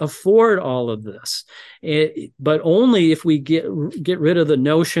can afford all of this, but only if we get rid of the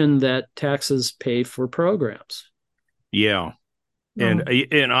notion that taxes pay for programs. Yeah,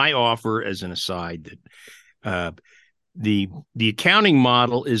 and I offer as an aside that the accounting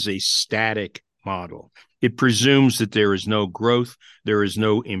model is a static model. It presumes that there is no growth, there is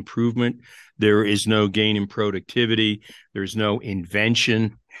no improvement, there is no gain in productivity, there's no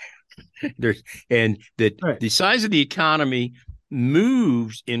invention, and that the size of the economy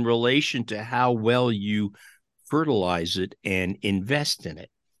moves in relation to how well you fertilize it and invest in it.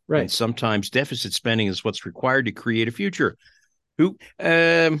 Right. And sometimes deficit spending is what's required to create a future.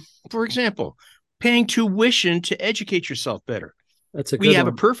 For example, paying tuition to educate yourself better. We have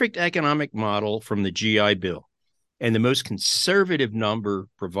a perfect economic model from the GI Bill. And the most conservative number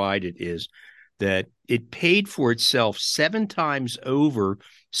provided is that it paid for itself 7 times over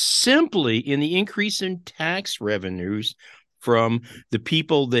simply in the increase in tax revenues from the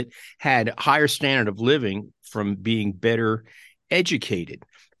people that had higher standard of living from being better educated.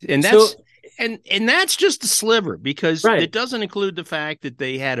 And that's and that's just a sliver because it doesn't include the fact that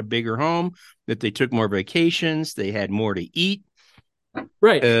they had a bigger home, that they took more vacations, they had more to eat.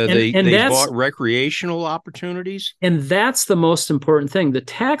 Right. They bought recreational opportunities. And that's the most important thing. The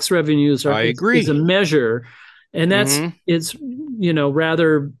tax revenues is a measure, and that's it's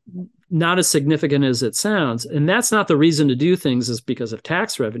rather not as significant as it sounds. And that's not the reason to do things is because of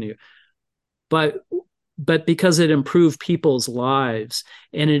tax revenue, but because it improved people's lives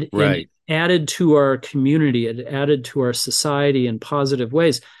and it added to our community, it added to our society in positive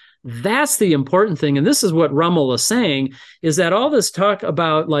ways. That's the important thing. And this is what Ruml is saying, is that all this talk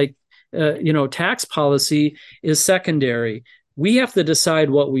about tax policy is secondary. We have to decide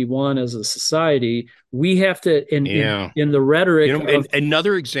what we want as a society. We have to, in the rhetoric.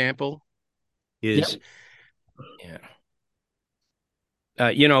 Another example is,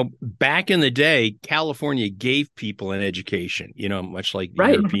 back in the day, California gave people an education, much like the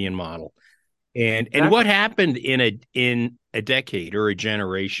European model. And what happened in a decade or a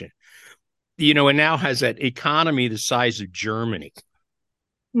generation, and now has that economy the size of Germany.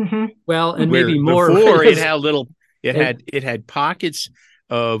 Well, and maybe more. Before it had pockets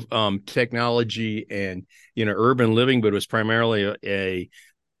of technology and urban living, but it was primarily a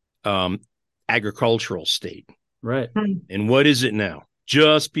agricultural state. Right. And what is it now?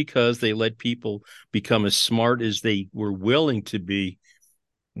 just because they let people become as smart as they were willing to be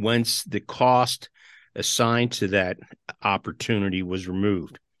once the cost assigned to that opportunity was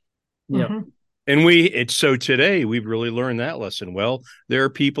removed. Yeah. Mm-hmm. And so today we've really learned that lesson. Well, there are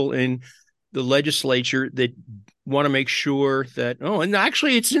people in the legislature that want to make sure that, and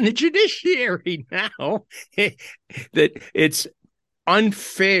actually it's in the judiciary now, that it's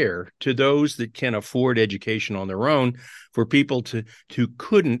unfair to those that can afford education on their own for people to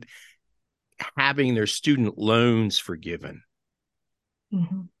couldn't having their student loans forgiven.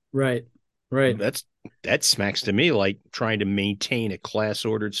 Mm-hmm. Right. That smacks to me like trying to maintain a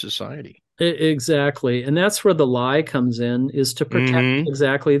class-ordered society. Exactly. And that's where the lie comes in, is to protect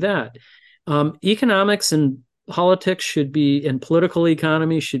exactly that. Economics and politics should be, and political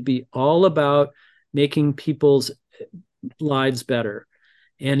economy should be all about making people's lives better.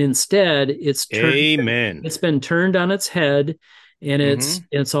 And instead, it's been turned on its head, and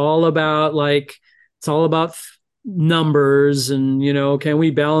it's all about numbers and, can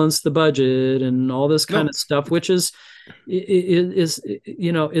we balance the budget and all this kind of stuff, which is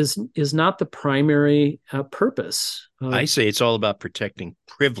not the primary purpose. I say it's all about protecting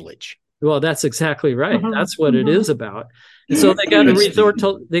privilege. Well, that's exactly right. That's what it is about. And so they got to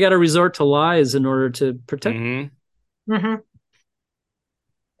resort to lies in order to protect.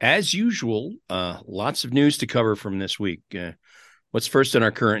 As usual, lots of news to cover from this week. What's first in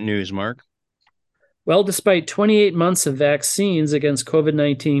our current news, Mark? Well, despite 28 months of vaccines against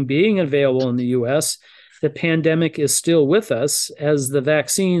COVID-19 being available in the U.S., the pandemic is still with us, as the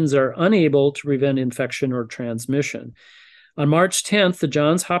vaccines are unable to prevent infection or transmission. On March 10th, the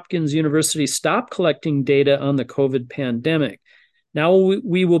Johns Hopkins University stopped collecting data on the COVID pandemic. Now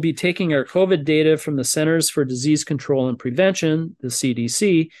we will be taking our COVID data from the Centers for Disease Control and Prevention, the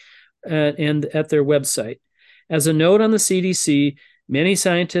CDC, and at their website. As a note on the CDC, many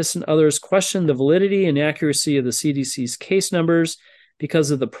scientists and others question the validity and accuracy of the CDC's case numbers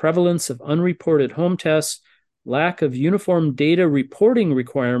because of the prevalence of unreported home tests, lack of uniform data reporting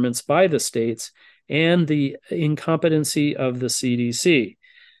requirements by the states, and the incompetency of the CDC.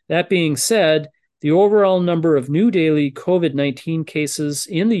 That being said, the overall number of new daily COVID-19 cases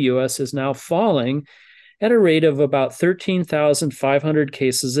in the U.S. is now falling at a rate of about 13,500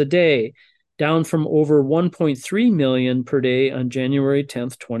 cases a day, down from over 1.3 million per day on January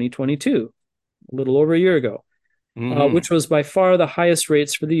 10th, 2022, a little over a year ago, which was by far the highest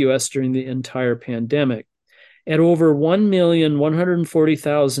rates for the U.S. during the entire pandemic. At over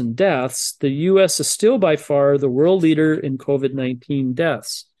 1,140,000 deaths, the U.S. is still by far the world leader in COVID-19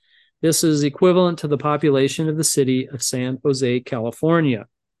 deaths. This is equivalent to the population of the city of San Jose, California.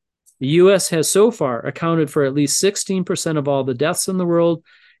 The U.S. has so far accounted for at least 16% of all the deaths in the world,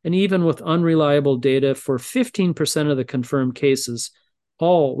 and even with unreliable data for 15% of the confirmed cases,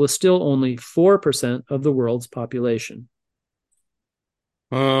 all with still only 4% of the world's population.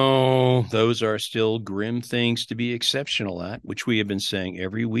 Oh, those are still grim things to be exceptional at, which we have been saying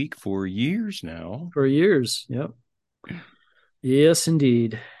every week for years now. For years, yep. Yes,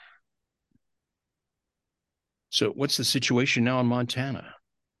 indeed. So what's the situation now in Montana?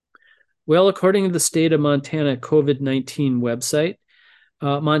 Well, according to the state of Montana COVID-19 website,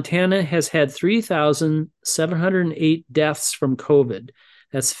 Montana has had 3,708 deaths from COVID.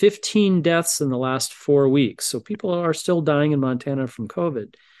 That's 15 deaths in the last 4 weeks. So people are still dying in Montana from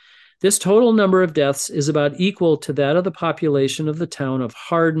COVID. This total number of deaths is about equal to that of the population of the town of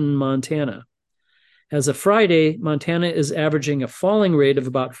Hardin, Montana. As of Friday, Montana is averaging a falling rate of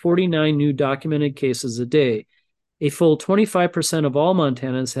about 49 new documented cases a day. A full 25% of all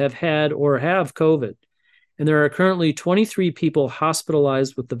Montanans have had or have COVID. And there are currently 23 people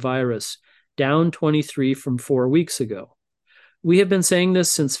hospitalized with the virus, down 23 from 4 weeks ago. We have been saying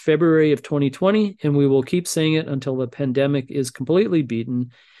this since February of 2020, and we will keep saying it until the pandemic is completely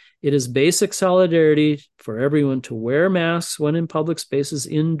beaten. It is basic solidarity for everyone to wear masks when in public spaces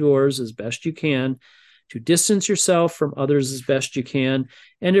indoors as best you can, to distance yourself from others as best you can,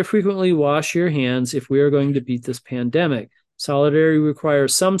 and to frequently wash your hands if we are going to beat this pandemic. Solidarity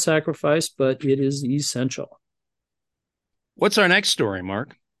requires some sacrifice, but it is essential. What's our next story,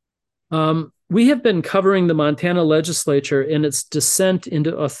 Mark? We have been covering the Montana Legislature and its descent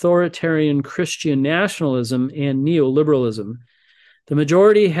into authoritarian Christian nationalism and neoliberalism. The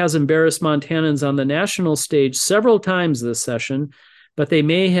majority has embarrassed Montanans on the national stage several times this session, but they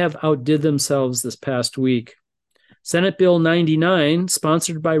may have outdid themselves this past week. Senate Bill 99,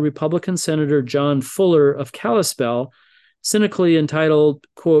 sponsored by Republican Senator John Fuller of Kalispell, cynically entitled,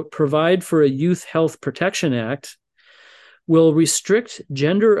 quote, "Provide for a Youth Health Protection Act," will restrict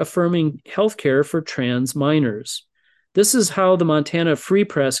gender-affirming health care for trans minors. This is how the Montana Free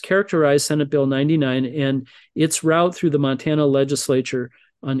Press characterized Senate Bill 99 and its route through the Montana Legislature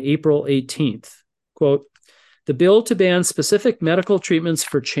on April 18th. Quote, "The bill to ban specific medical treatments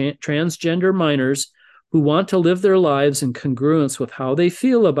for transgender minors who want to live their lives in congruence with how they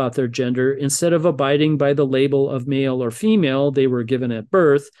feel about their gender instead of abiding by the label of male or female they were given at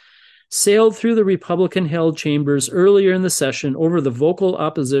birth, sailed through the Republican-held chambers earlier in the session over the vocal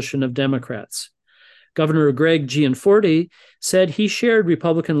opposition of Democrats. Governor Greg Gianforte said he shared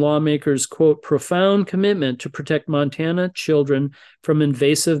Republican lawmakers' quote, profound commitment to protect Montana children from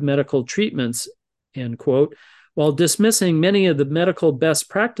invasive medical treatments, end quote, while dismissing many of the medical best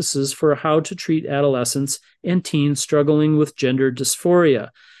practices for how to treat adolescents and teens struggling with gender dysphoria,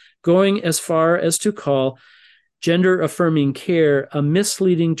 going as far as to call gender-affirming care a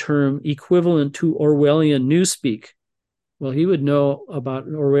misleading term equivalent to Orwellian newspeak." Well, he would know about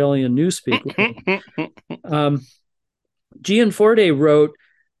Orwellian newspeak. Gianforte wrote,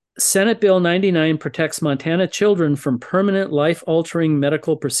 "Senate Bill 99 protects Montana children from permanent life-altering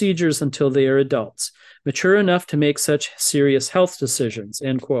medical procedures until they are adults, mature enough to make such serious health decisions,"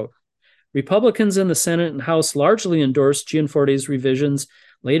 end quote. Republicans in the Senate and House largely endorsed Gianforte's revisions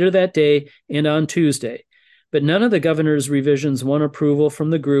later that day and on Tuesday, but none of the governor's revisions won approval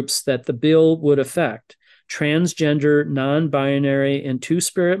from the groups that the bill would affect: transgender, non-binary, and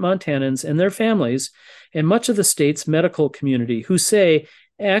two-spirit Montanans and their families, and much of the state's medical community, who say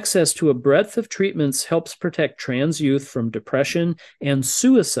access to a breadth of treatments helps protect trans youth from depression and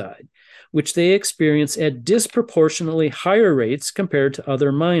suicide, which they experience at disproportionately higher rates compared to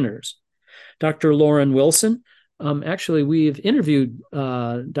other minors. Dr. Lauren Wilson, actually, we've interviewed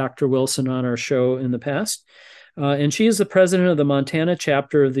Dr. Wilson on our show in the past, and she is the president of the Montana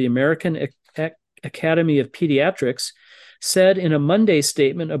chapter of the American Academy of Pediatrics, said in a Monday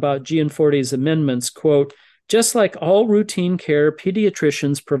statement about Gianforte's amendments, quote, "Just like all routine care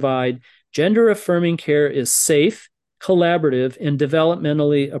pediatricians provide, gender-affirming care is safe, collaborative, and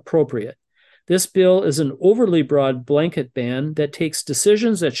developmentally appropriate. This bill is an overly broad blanket ban that takes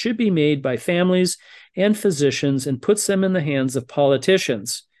decisions that should be made by families and physicians and puts them in the hands of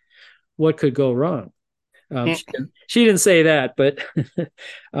politicians." What could go wrong? She didn't say that, but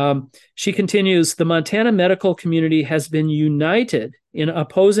she continues, "The Montana medical community has been united in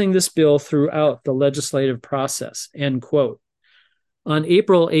opposing this bill throughout the legislative process," end quote. On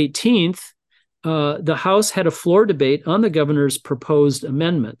April 18th, the House had a floor debate on the governor's proposed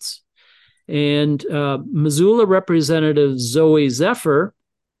amendments. And Missoula Representative Zooey Zephyr,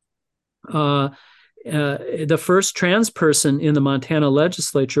 the first trans person in the Montana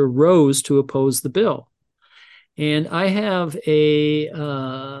legislature, rose to oppose the bill. And I have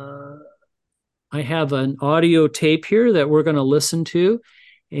an audio tape here that we're going to listen to,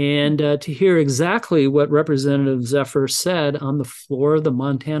 and to hear exactly what Representative Zephyr said on the floor of the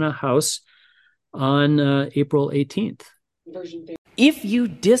Montana House on April 18th. If you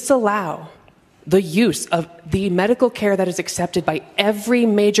disallow the use of the medical care that is accepted by every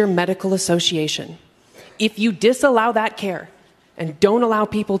major medical association, if you disallow that care and don't allow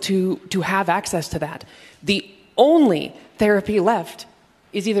people to have access to that, the only therapy left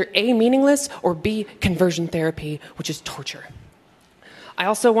is either A, meaningless, or B, conversion therapy, which is torture. I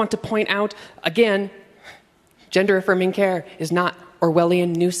also want to point out, again, gender-affirming care is not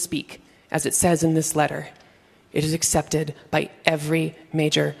Orwellian newspeak, as it says in this letter. It is accepted by every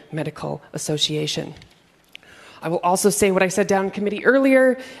major medical association. I will also say what I said down in committee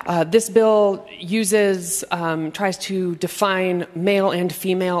earlier. This bill tries to define male and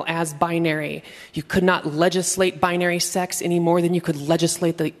female as binary. You could not legislate binary sex any more than you could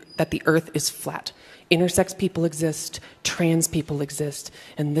legislate that the earth is flat. Intersex people exist, trans people exist,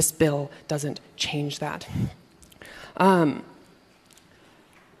 and this bill doesn't change that.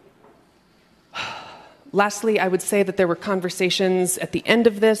 Lastly, I would say that there were conversations at the end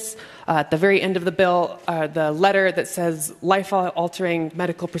of this, at the very end of the bill, the letter that says life-altering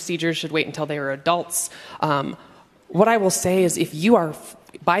medical procedures should wait until they are adults. What I will say is if you are,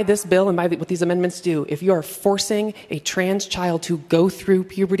 by this bill and by what these amendments do, if you are forcing a trans child to go through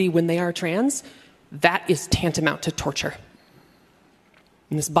puberty when they are trans, that is tantamount to torture.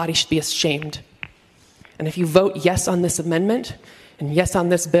 And this body should be ashamed. And if you vote yes on this amendment and yes on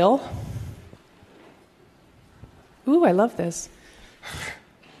this bill, ooh, I love this.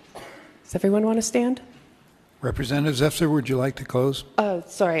 Does everyone want to stand? Representative Zephyr, would you like to close?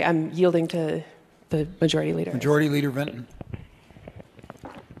 Sorry, I'm yielding to the Majority Leader. Majority Leader Vinton.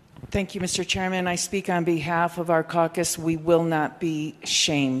 Thank you, Mr. Chairman. I speak on behalf of our caucus. We will not be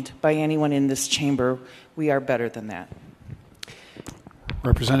shamed by anyone in this chamber. We are better than that.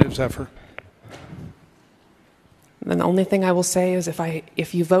 Representative Zephyr. And the only thing I will say is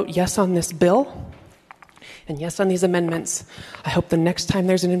if you vote yes on this bill and yes on these amendments, I hope the next time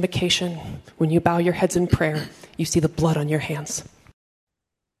there's an invocation, when you bow your heads in prayer, you see the blood on your hands.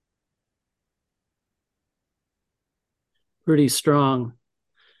 Pretty strong.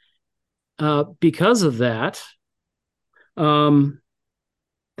 Because of that, the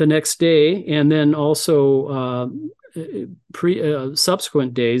next day, and then also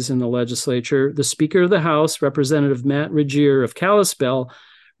subsequent days in the legislature, the Speaker of the House, Representative Matt Regier of Kalispell,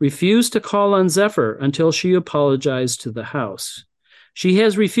 refused to call on Zephyr until she apologized to the House. She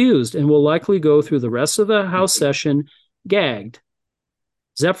has refused and will likely go through the rest of the House session gagged.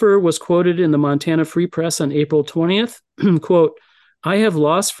 Zephyr was quoted in the Montana Free Press on April 20th, quote, "I have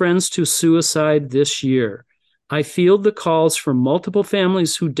lost friends to suicide this year. I field the calls from multiple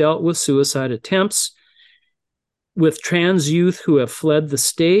families who dealt with suicide attempts, with trans youth who have fled the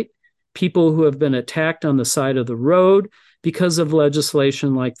state, people who have been attacked on the side of the road because of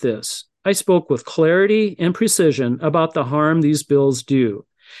legislation like this. I spoke with clarity and precision about the harm these bills do,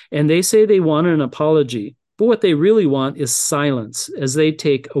 and they say they want an apology. But what they really want is silence as they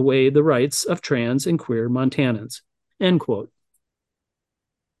take away the rights of trans and queer Montanans." End quote.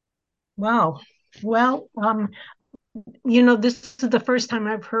 Wow. Well, this is the first time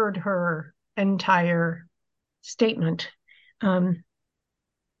I've heard her entire statement. And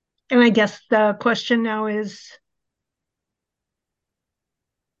I guess the question now is,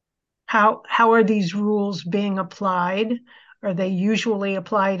 how are these rules being applied? Are they usually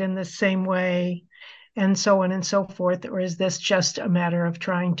applied in the same way, and so on and so forth? Or is this just a matter of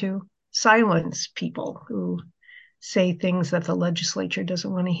trying to silence people who say things that the legislature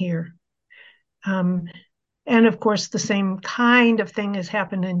doesn't want to hear? And of course, the same kind of thing has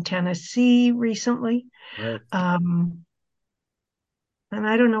happened in Tennessee recently. Right. And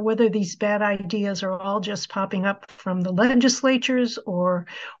I don't know whether these bad ideas are all just popping up from the legislatures or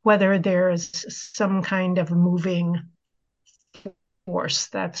whether there's some kind of moving force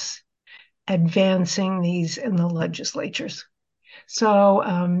that's advancing these in the legislatures. So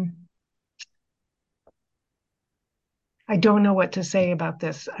I don't know what to say about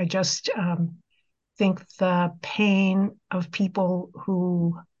this. I just think the pain of people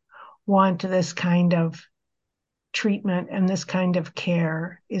who want this kind of treatment and this kind of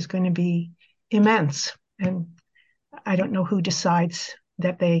care is going to be immense. And I don't know who decides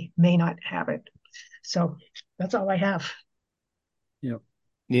that they may not have it. So that's all I have. Yeah.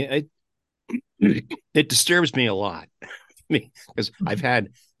 Yeah. It disturbs me a lot. Because I've had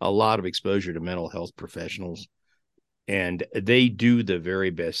a lot of exposure to mental health professionals, and they do the very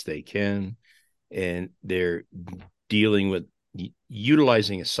best they can. And they're dealing with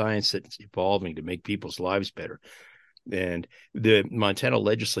utilizing a science that's evolving to make people's lives better. And the Montana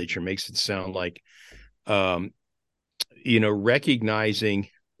legislature makes it sound like, recognizing,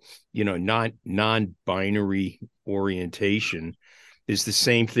 non-binary orientation is the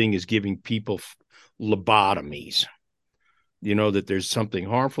same thing as giving people lobotomies. That there's something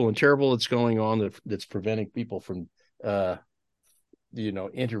harmful and terrible that's going on that's preventing people from,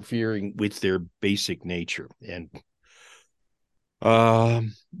 interfering with their basic nature. And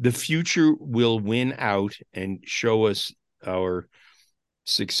the future will win out and show us our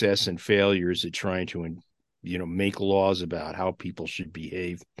success and failures at trying to, make laws about how people should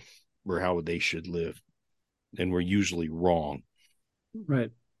behave or how they should live. And we're usually wrong.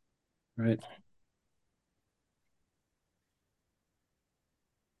 Right.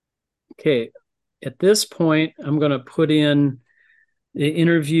 Okay. At this point, I'm going to put in the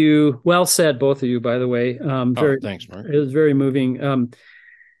interview. Well said, both of you, by the way. Thanks, Mark. It was very moving.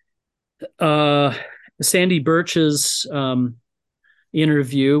 Sandy Burch's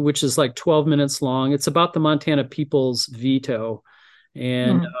interview, which is like 12 minutes long. It's about the Montana People's Veto,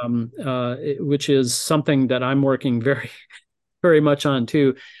 and which is something that I'm working very, very much on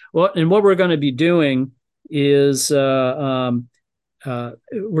too. Well, and what we're going to be doing is we're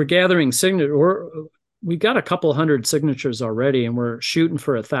gathering we've got a couple hundred signatures already, and we're shooting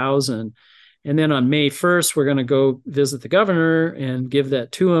for 1,000. And then on May 1st, we're going to go visit the governor and give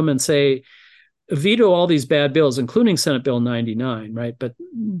that to him and say, veto all these bad bills, including Senate Bill 99, right? But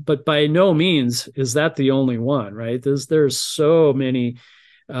by no means is that the only one, right? There's so many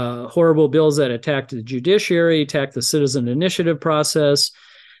horrible bills that attack the judiciary, attack the citizen initiative process,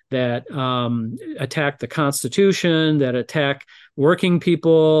 that attack the Constitution, that attack working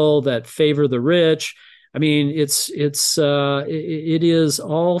people, that favor the rich. I mean, it is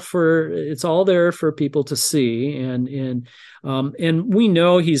all there for people to see, and we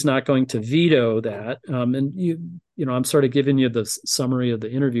know he's not going to veto that. And I'm sort of giving you the summary of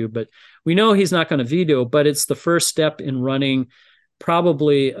the interview, but we know he's not going to veto, but it's the first step in running,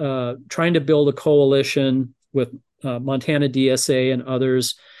 probably trying to build a coalition with Montana DSA and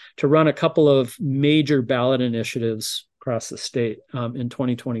others to run a couple of major ballot initiatives across the state in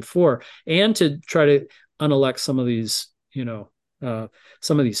 2024, and to try to unelect some of these,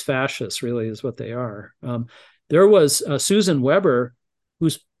 some of these fascists, really is what they are. There was Susan Weber,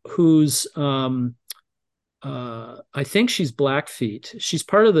 who's I think she's Blackfeet. She's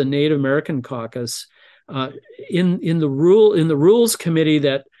part of the Native American caucus in the rules committee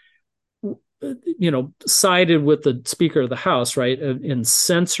that sided with the Speaker of the House, right, in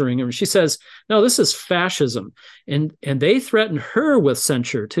censoring him. She says, no, this is fascism, and they threatened her with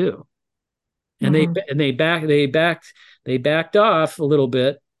censure too, and they backed off a little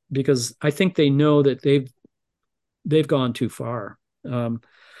bit, because I think they know that they've gone too far.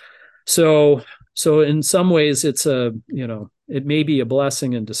 So in some ways, it's it may be a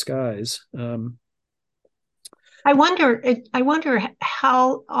blessing in disguise. I wonder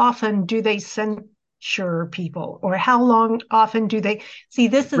how often do they censure people, or how often do they see?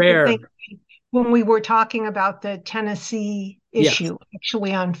 This is Rare. the thing. When we were talking about the Tennessee issue,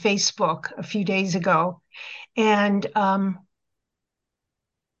 actually on Facebook a few days ago, and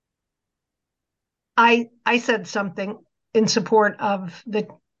I said something in support of the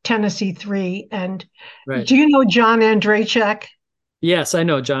Tennessee 3. And right. Do you know John Andrzejczyk? Yes, I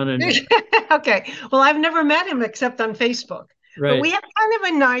know John Andrzejczyk. Okay. Well, I've never met him except on Facebook. Right. But we have kind of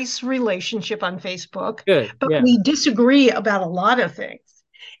a nice relationship on Facebook. Good. But yeah. we disagree about a lot of things.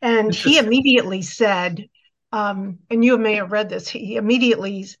 And he immediately said, and you may have read this, he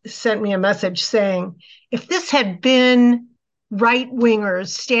immediately sent me a message saying, if this had been right-wingers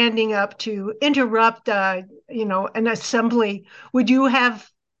standing up to interrupt, an assembly, would you have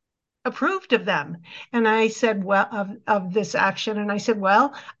approved of them? And I said, well, of this action. And I said,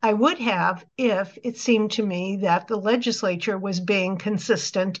 well, I would have, if it seemed to me that the legislature was being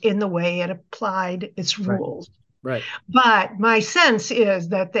consistent in the way it applied its rules. Right. But my sense is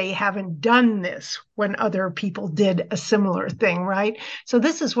that they haven't done this when other people did a similar thing, right? So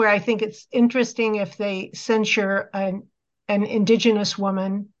this is where I think it's interesting if they censure an Indigenous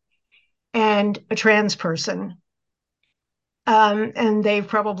woman and a trans person. And they've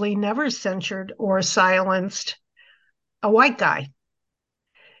probably never censured or silenced a white guy.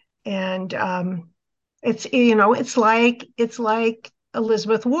 And it's like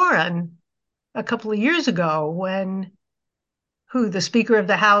Elizabeth Warren a couple of years ago, when the Speaker of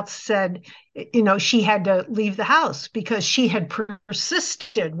the House said, she had to leave the House because she had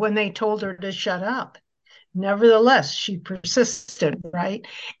persisted when they told her to shut up. Nevertheless, she persisted, right?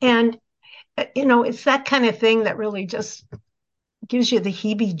 And, it's that kind of thing that really just gives you the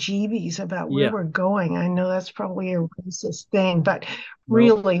heebie-jeebies about where we're going. I know that's probably a racist thing, but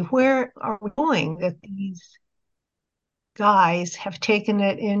really, where are we going that these guys have taken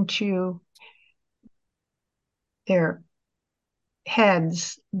it into their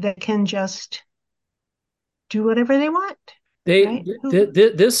heads that can just do whatever they want? Right?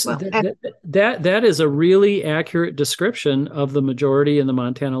 That is a really accurate description of the majority in the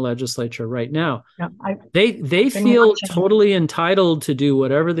Montana legislature right now. Yeah, they feel totally entitled to do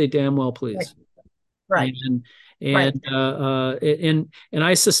whatever they damn well please. Right. And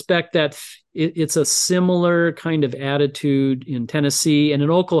I suspect that it's a similar kind of attitude in Tennessee, and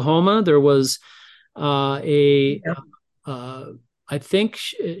in Oklahoma there was I think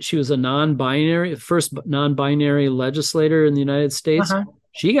she was a first non-binary legislator in the United States.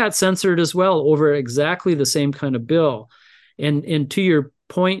 She got censored as well over exactly the same kind of bill. And to your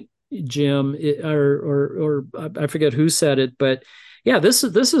point, Jim, or I forget who said it, but yeah, this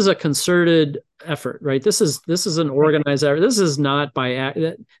is a concerted effort, right? This is an organized effort. This is not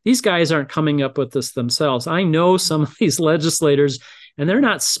by these guys aren't coming up with this themselves. I know some of these legislators, and they're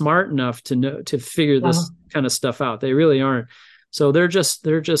not smart enough to figure this kind of stuff out. They really aren't. So they're just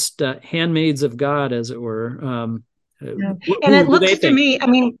handmaids of God, as it were. And it looks to me, I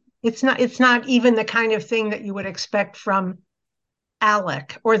mean, it's not even the kind of thing that you would expect from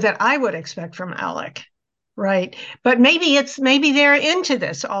Alec, or that I would expect from Alec, right? But maybe they're into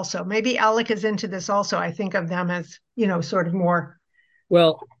this also. Maybe Alec is into this also. I think of them as sort of more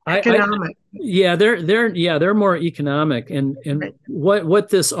economic. They're more economic, and right. what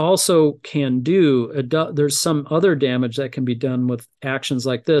this also can do, there's some other damage that can be done with actions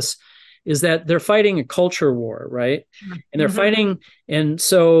like this, is that they're fighting a culture war, right? And they're fighting, and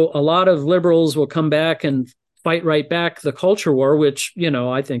so a lot of liberals will come back and fight right back the culture war, which,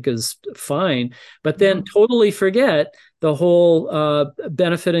 I think is fine, but then totally forget the whole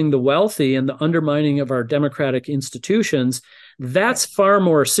benefiting the wealthy and the undermining of our democratic institutions. That's far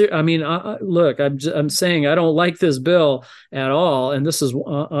more serious. I mean, look, I'm saying I don't like this bill at all, and this is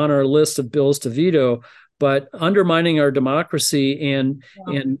on our list of bills to veto. But undermining our democracy and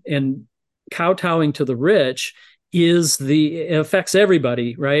kowtowing to the rich it affects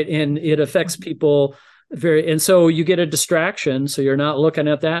everybody, right? And it affects people and so you get a distraction, so you're not looking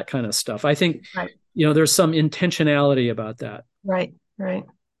at that kind of stuff. I think there's some intentionality about that. Right.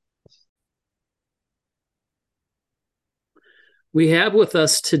 We have with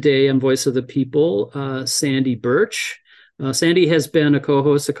us today on Voice of the People, Sandy Burch. Sandy has been a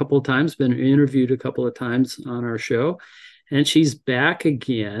co-host a couple of times, been interviewed a couple of times on our show, and she's back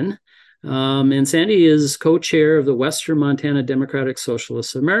again. And Sandy is co-chair of the Western Montana Democratic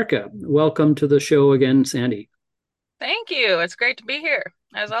Socialists of America. Welcome to the show again, Sandy. Thank you. It's great to be here,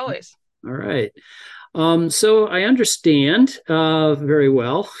 as always. All right. So I understand very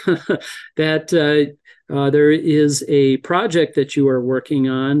well that there is a project that you are working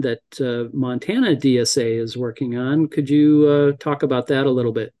on that Montana DSA is working on. Could you talk about that a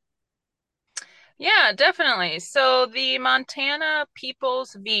little bit? Yeah, definitely. So the Montana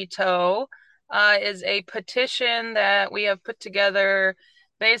People's Veto is a petition that we have put together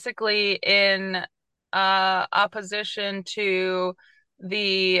basically in opposition to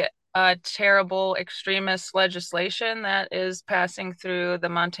the terrible extremist legislation that is passing through the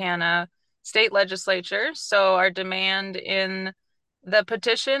Montana state legislature. So our demand in the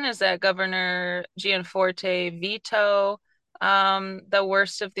petition is that Governor Gianforte veto the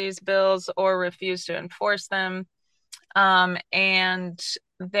worst of these bills or refuse to enforce them. And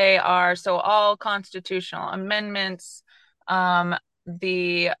they are all constitutional amendments,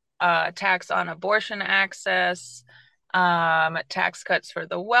 the tax on abortion access, tax cuts for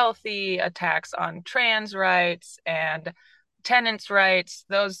the wealthy, a tax on trans rights and tenants' rights.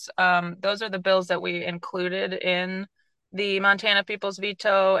 Those are the bills that we included in the Montana People's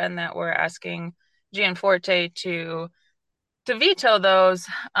Veto, and that we're asking Gianforte to veto those.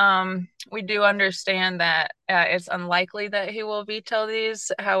 We do understand that it's unlikely that he will veto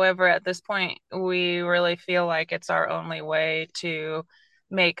these. However, at this point, we really feel like it's our only way to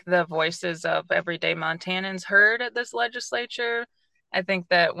make the voices of everyday Montanans heard at this legislature. I think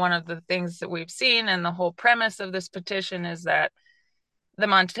that one of the things that we've seen and the whole premise of this petition is that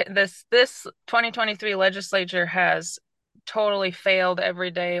this 2023 legislature has totally failed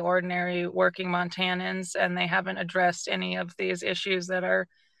everyday ordinary working Montanans, and they haven't addressed any of these issues that are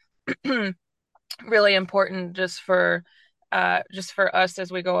really important just for us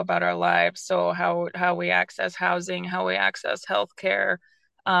as we go about our lives. So how we access housing, how we access healthcare,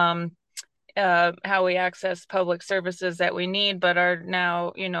 how we access public services that we need but are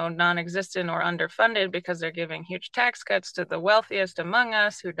now non-existent or underfunded because they're giving huge tax cuts to the wealthiest among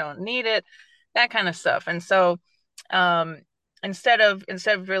us who don't need it, that kind of stuff. And so instead of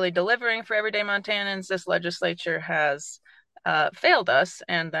really delivering for everyday Montanans, this legislature has failed us,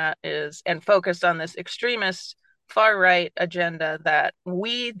 and focused on this extremist far right agenda that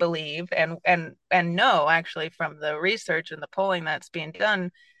we believe and know actually from the research and the polling that's being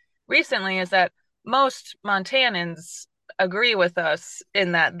done recently is that most Montanans agree with us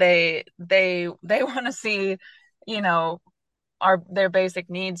in that they want to see their basic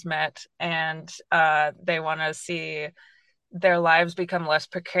needs met, and they want to see their lives become less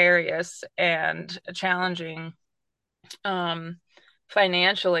precarious and challenging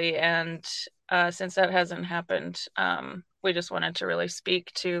financially. And since that hasn't happened, we just wanted to really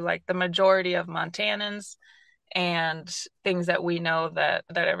speak to the majority of Montanans and things that we know that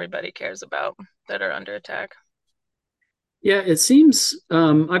everybody cares about that are under attack. Yeah, it seems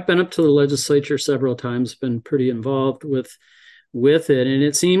I've been up to the legislature several times, been pretty involved with it, and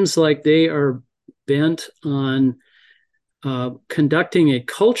it seems like they are bent on conducting a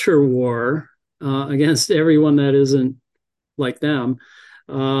culture war against everyone that isn't like them,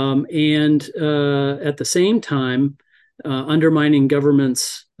 and at the same time undermining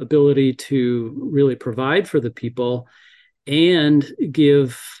government's ability to really provide for the people and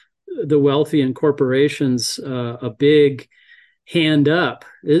give the wealthy and corporations a big hand up.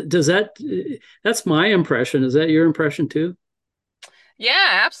 That's my impression. Is that your impression too?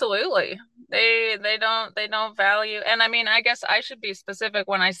 Yeah, absolutely. They don't value, and I mean, I guess I should be specific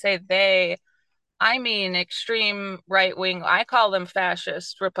when I say they. I mean extreme right wing. I call them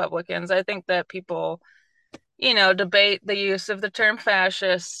fascist Republicans. I think that people debate the use of the term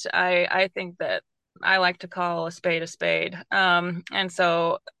fascist. I think that I like to call a spade a spade. And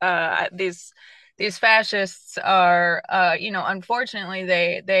so these these fascists are, unfortunately,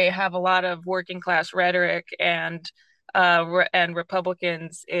 they have a lot of working class rhetoric, and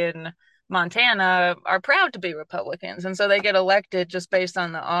Republicans in Montana are proud to be Republicans, and so they get elected just based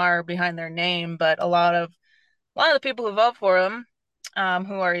on the R behind their name. But a lot of the people who vote for them,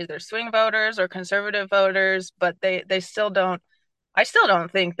 who are either swing voters or conservative voters, but they still don't. I still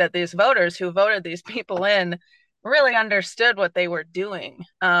don't think that these voters who voted these people in really understood what they were doing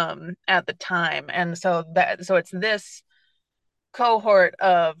at the time. And so it's this cohort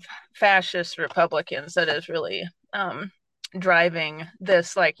of fascist Republicans that is really driving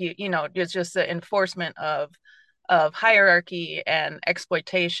this, like, it's just the enforcement of hierarchy and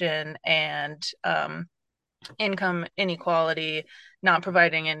exploitation and income inequality, not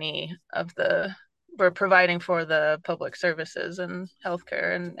providing any of the we're providing for the public services and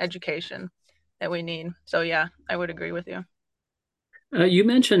healthcare and education that we need. So yeah, I would agree with you. You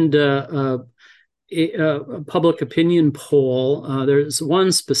mentioned a public opinion poll. There's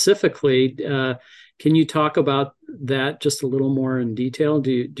one specifically. Can you talk about that just a little more in detail?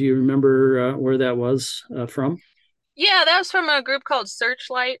 Do you remember where that was from? Yeah, that was from a group called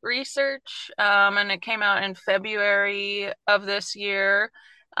Searchlight Research, and it came out in February of this year.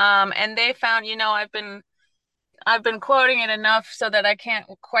 And they found, I've been quoting it enough so that I can't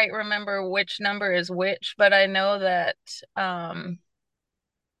quite remember which number is which, but I know that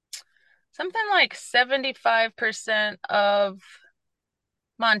something like 75% of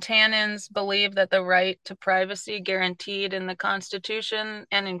Montanans believe that the right to privacy guaranteed in the Constitution,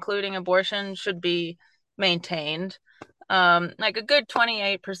 and including abortion, should be maintained. Like a good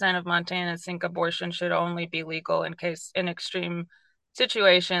 28% of Montanans think abortion should only be legal in extreme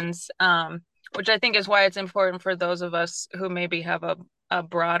situations, which I think is why it's important for those of us who maybe have a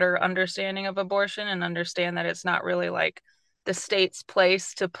broader understanding of abortion and understand that it's not really like the state's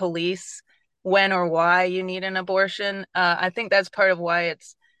place to police when or why you need an abortion. I think that's part of why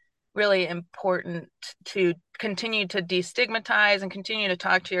it's really important to continue to destigmatize and continue to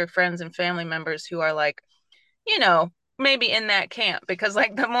talk to your friends and family members who are like, maybe in that camp, because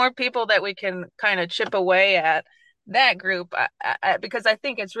like the more people that we can kind of chip away at that group, because I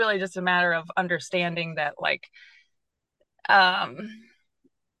think it's really just a matter of understanding that like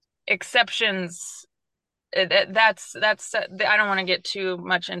exceptions, that's I don't want to get too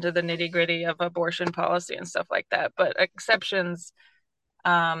much into the nitty gritty of abortion policy and stuff like that, but exceptions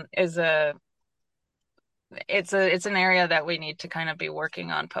it's an area that we need to kind of be working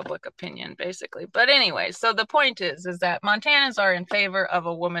on public opinion, basically. But anyway, so the point is that Montanans are in favor of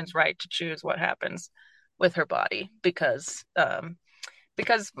a woman's right to choose what happens with her body, because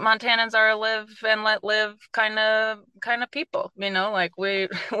Montanans are a live and let live kind of people, like we're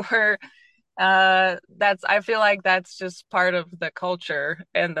I feel like that's just part of the culture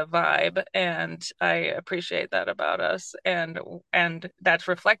and the vibe, and I appreciate that about us, and that's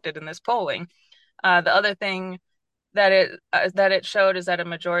reflected in this polling. The other thing that it showed is that a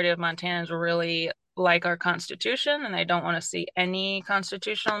majority of Montanans really like our Constitution, and they don't want to see any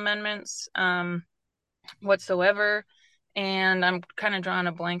constitutional amendments whatsoever. And I'm kind of drawing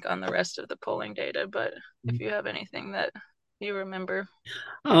a blank on the rest of the polling data, but if you have anything that you remember.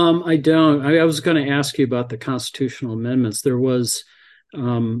 I don't. I was going to ask you about the constitutional amendments. There was, at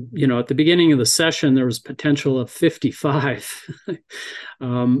the beginning of the session, there was potential of 55,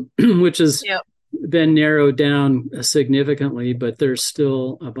 which has been narrowed down significantly, but there's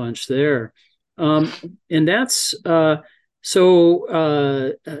still a bunch there. And that's so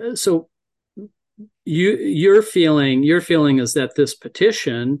your feeling is that this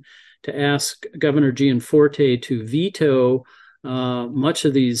petition to ask Governor Gianforte to veto much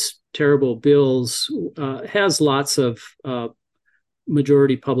of these terrible bills has lots of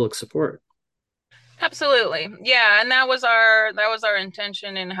majority public support. Absolutely. Yeah. And that was our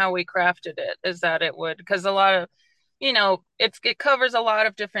intention in how we crafted it, is that it would, because a lot of, it covers a lot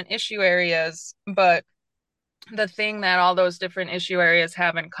of different issue areas, but the thing that all those different issue areas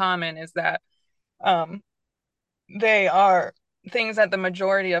have in common is that they are things that the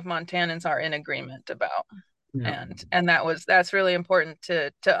majority of Montanans are in agreement about. Yeah. And that's really important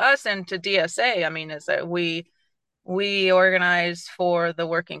to us and to DSA. I mean, is that we organize for the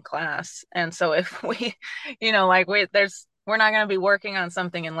working class. And so if we, we're not going to be working on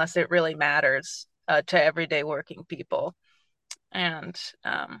something unless it really matters to everyday working people. And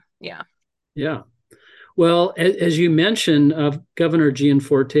yeah. Yeah. Well, as you mentioned, Governor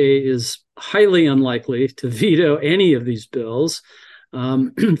Gianforte is highly unlikely to veto any of these bills.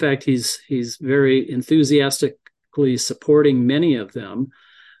 In fact, he's very enthusiastically supporting many of them.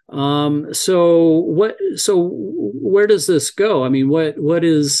 So where does this go? I mean, what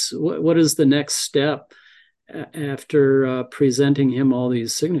is the next step after presenting him all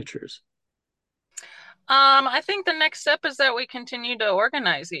these signatures? I think the next step is that we continue to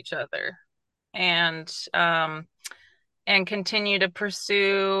organize each other and continue to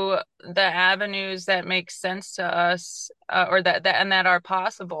pursue the avenues that make sense to us, or that are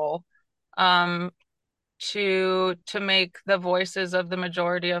possible, to make the voices of the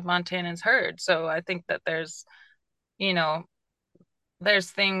majority of Montanans heard. So I think that there's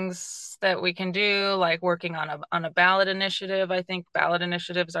things that we can do, like working on a ballot initiative. I think ballot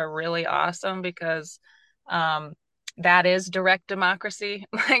initiatives are really awesome because that is direct democracy.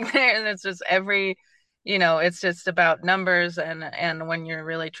 Like it's just it's just about numbers, and when you're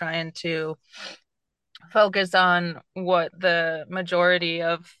really trying to focus on what the majority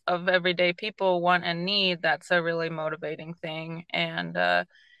of everyday people want and need, that's a really motivating thing. And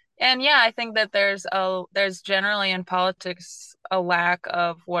yeah, I think that there's generally in politics a lack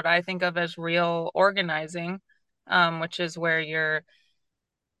of what I think of as real organizing, which is where you're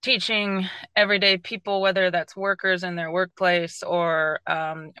teaching everyday people, whether that's workers in their workplace or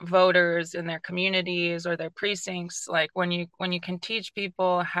voters in their communities or their precincts, like when you can teach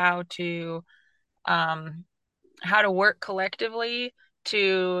people how to work collectively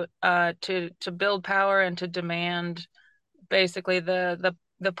to build power and to demand basically the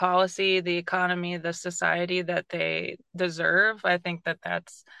policy, the economy, the society that they deserve. I think that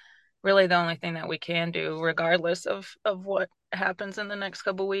that's really the only thing that we can do, regardless of what happens in the next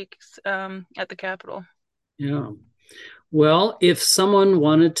couple of weeks at the Capitol. Yeah. Well, if someone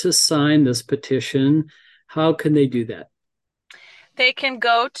wanted to sign this petition, how can they do that? They can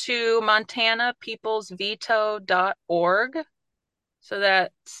go to montanapeoplesveto.org. So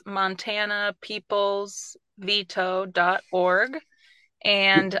that's montanapeoplesveto.org.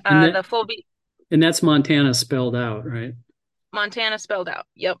 And the full and that's Montana spelled out, right? Montana spelled out.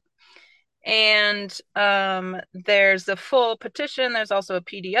 Yep. And there's the full petition. There's also a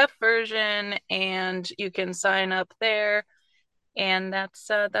PDF version, and you can sign up there, and that's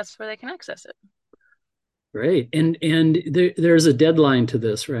where they can access it. Great. And there's a deadline to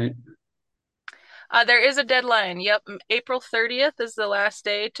this, right? There is a deadline. Yep. April 30th is the last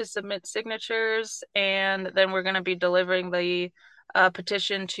day to submit signatures, and then we're going to be delivering the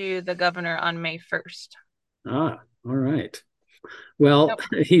petition to the governor on May 1st. Ah, all right. Well,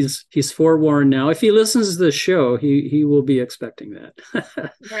 yep. He's forewarned now. If he listens to the show, he will be expecting that.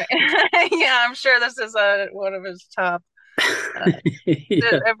 Right. Yeah, I'm sure this is one of his top.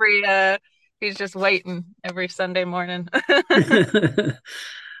 Yeah. He's just waiting every Sunday morning.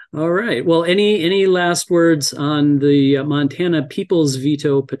 All right. Well, any last words on the Montana People's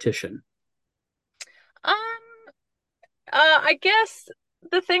Veto petition? I guess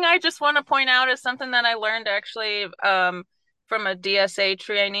the thing I just want to point out is something that I learned actually from a DSA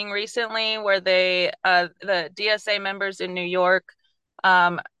training recently, where the DSA members in New York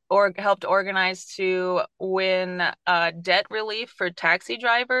helped organize to win debt relief for taxi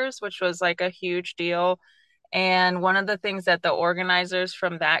drivers, which was like a huge deal. And one of the things that the organizers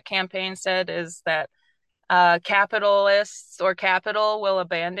from that campaign said is that capitalists or capital will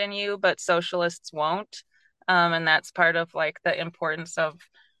abandon you, but socialists won't. And that's part of like the importance of,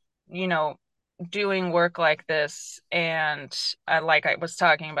 doing work like this. And like I was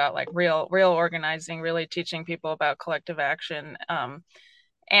talking about, like real organizing, really teaching people about collective action.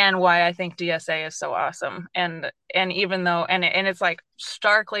 And why I think DSA is so awesome. And even though, and it's like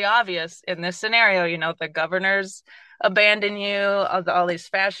starkly obvious in this scenario, the governors abandon you, all these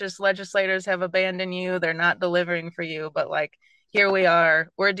fascist legislators have abandoned you, they're not delivering for you, but like, here we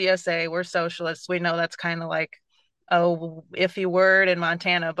are, we're DSA, we're socialists, we know that's kind of like a iffy word in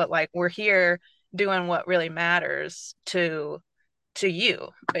Montana, but like, we're here doing what really matters to you,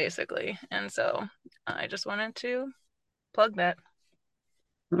 basically. And so I just wanted to plug that.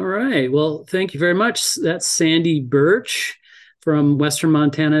 All right. Well, thank you very much. That's Sandy Burch from Western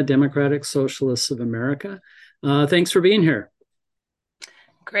Montana Democratic Socialists of America. Thanks for being here.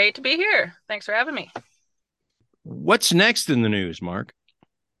 Great to be here. Thanks for having me. What's next in the news, Mark?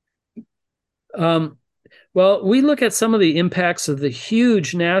 Well, we look at some of the impacts of the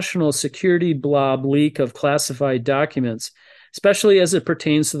huge national security blob leak of classified documents, especially as it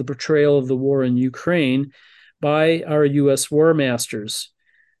pertains to the portrayal of the war in Ukraine by our U.S. war masters.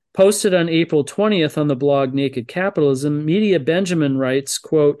 Posted on April 20th on the blog Naked Capitalism, Media Benjamin writes,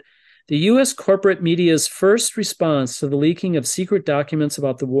 quote, "The U.S. corporate media's first response to the leaking of secret documents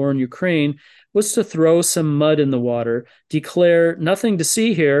about the war in Ukraine was to throw some mud in the water, declare nothing to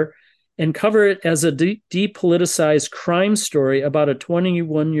see here, and cover it as a depoliticized crime story about a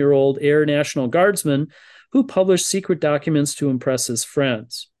 21-year-old Air National Guardsman who published secret documents to impress his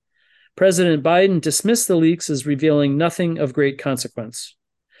friends. President Biden dismissed the leaks as revealing nothing of great consequence.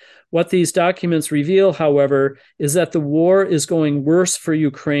 What these documents reveal, however, is that the war is going worse for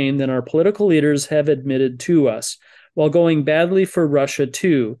Ukraine than our political leaders have admitted to us, while going badly for Russia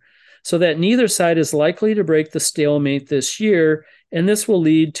too, so that neither side is likely to break the stalemate this year, and this will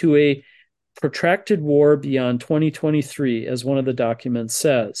lead to a protracted war beyond 2023, as one of the documents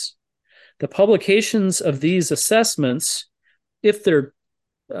says. The publications of these assessments, if they're,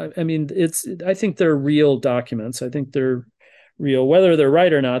 I think they're real documents. I think they're real. Whether they're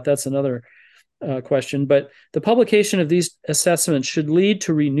right or not, that's another question. But the publication of these assessments should lead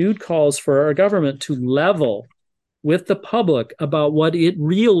to renewed calls for our government to level with the public about what it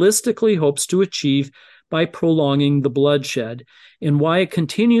realistically hopes to achieve by prolonging the bloodshed, and why it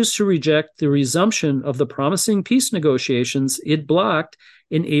continues to reject the resumption of the promising peace negotiations it blocked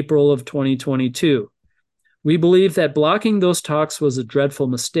in April of 2022. We believe that blocking those talks was a dreadful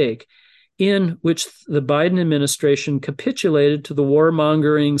mistake, in which the Biden administration capitulated to the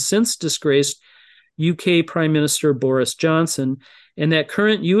warmongering since disgraced UK Prime Minister Boris Johnson, and that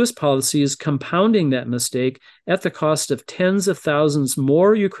current U.S. policy is compounding that mistake at the cost of tens of thousands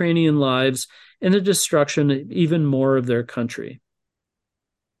more Ukrainian lives and the destruction of even more of their country.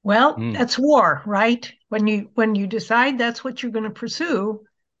 Well, that's war, right? When you decide that's what you're going to pursue,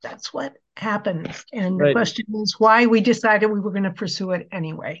 that's what happens. And the question is why we decided we were going to pursue it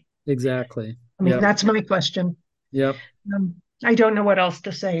anyway. Exactly. I mean, that's my question. Yep. I don't know what else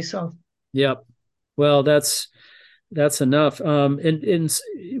to say. So. Yep. Well, that's enough. And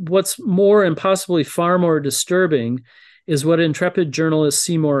what's more and possibly far more disturbing is what intrepid journalist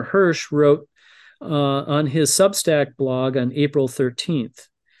Seymour Hersh wrote on his Substack blog on April 13th.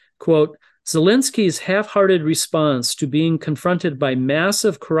 Quote, Zelensky's half-hearted response to being confronted by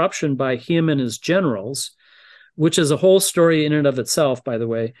massive corruption by him and his generals, which is a whole story in and of itself, by the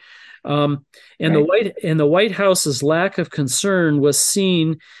way, and the White House's lack of concern was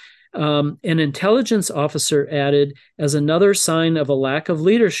seen, an intelligence officer added, as another sign of a lack of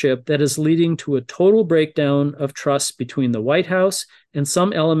leadership that is leading to a total breakdown of trust between the White House and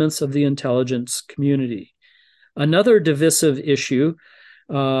some elements of the intelligence community. Another divisive issue,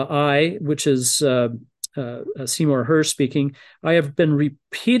 which is Seymour Hersh speaking, I have been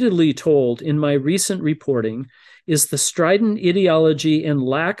repeatedly told in my recent reporting is the strident ideology and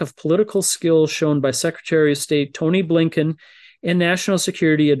lack of political skill shown by Secretary of State Tony Blinken and National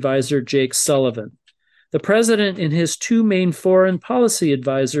Security Advisor Jake Sullivan. The president and his two main foreign policy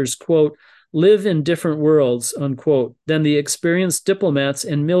advisors, quote, live in different worlds, unquote, than the experienced diplomats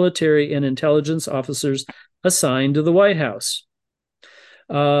and military and intelligence officers assigned to the White House.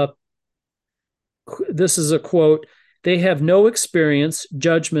 This is a quote, they have no experience,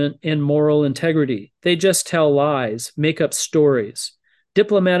 judgment, and moral integrity. They just tell lies, make up stories.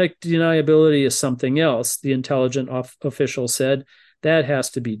 Diplomatic deniability is something else, the intelligence official said. That has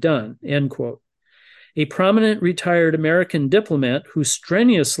to be done, end quote. A prominent retired American diplomat who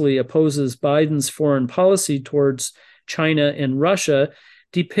strenuously opposes Biden's foreign policy towards China and Russia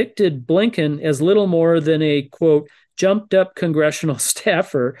depicted Blinken as little more than a, quote, jumped-up congressional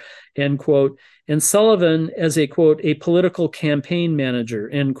staffer, end quote, and Sullivan as a, quote, a political campaign manager,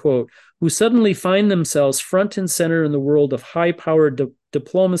 end quote, who suddenly find themselves front and center in the world of high-powered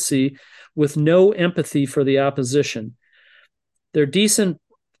diplomacy with no empathy for the opposition. They're decent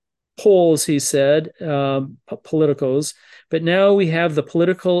polls, he said, politicos, but now we have the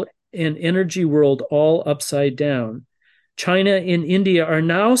political and energy world all upside down. China and India are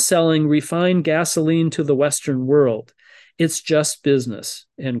now selling refined gasoline to the Western world. It's just business,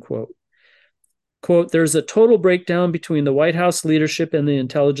 end quote. Quote, there's a total breakdown between the White House leadership and the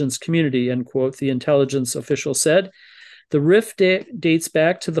intelligence community, end quote, the intelligence official said. The rift dates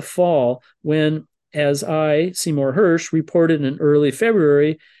back to the fall when, as Seymour Hersh, reported in early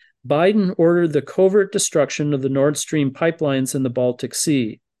February, Biden ordered the covert destruction of the Nord Stream pipelines in the Baltic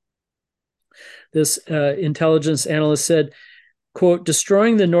Sea. This intelligence analyst said, quote,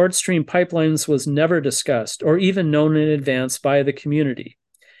 destroying the Nord Stream pipelines was never discussed or even known in advance by the community.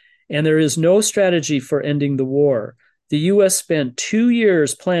 And there is no strategy for ending the war. The U.S. spent 2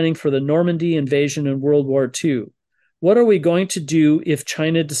 years planning for the Normandy invasion in World War II. What are we going to do if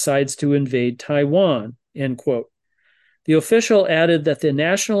China decides to invade Taiwan, end quote. The official added that the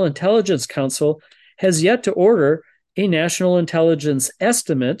National Intelligence Council has yet to order a National Intelligence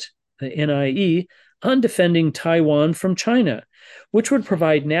Estimate, the NIE, on defending Taiwan from China, which would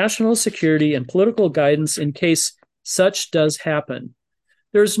provide national security and political guidance in case such does happen.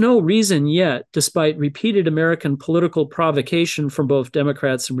 There's no reason yet, despite repeated American political provocation from both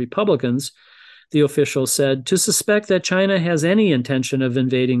Democrats and Republicans, the official said, to suspect that China has any intention of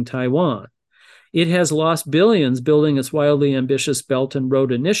invading Taiwan. It has lost billions building its wildly ambitious Belt and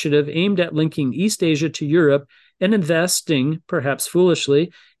Road Initiative aimed at linking East Asia to Europe and investing, perhaps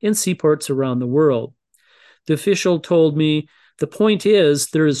foolishly, in seaports around the world. The official told me, the point is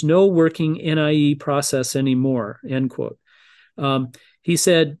there is no working NIE process anymore, end quote. He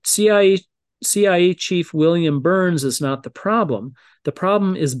said CIA Chief William Burns is not the problem. The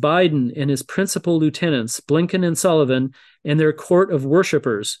problem is Biden and his principal lieutenants, Blinken and Sullivan, and their court of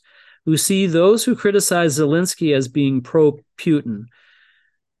worshipers, who see those who criticize Zelensky as being pro-Putin.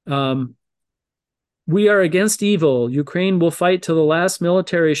 We are against evil. Ukraine will fight till the last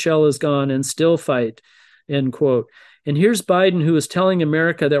military shell is gone and still fight, end quote. And here's Biden, who is telling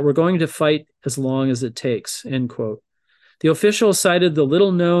America that we're going to fight as long as it takes, end quote. The official cited the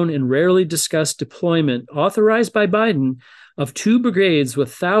little-known and rarely discussed deployment authorized by Biden of 2 brigades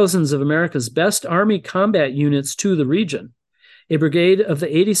with thousands of America's best Army combat units to the region. A brigade of the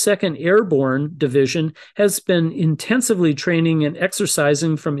 82nd Airborne Division has been intensively training and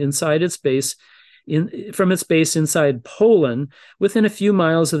exercising from its base inside Poland, within a few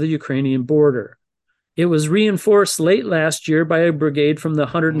miles of the Ukrainian border. It was reinforced late last year by a brigade from the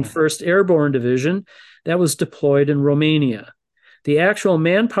 101st Airborne Division that was deployed in Romania. The actual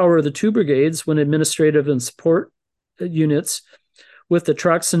manpower of the 2 brigades, when administrative and support units, with the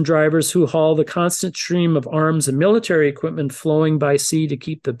trucks and drivers who haul the constant stream of arms and military equipment flowing by sea to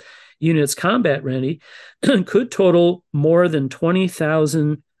keep the units combat ready, could total more than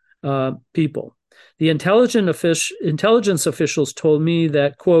 20,000 people. The intelligence officials told me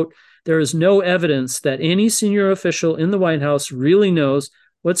that, quote, there is no evidence that any senior official in the White House really knows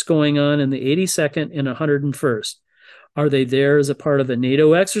what's going on in the 82nd and 101st. Are they there as a part of a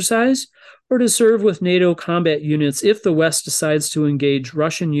NATO exercise, or to serve with NATO combat units if the West decides to engage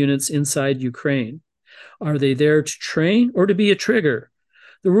Russian units inside Ukraine? Are they there to train or to be a trigger?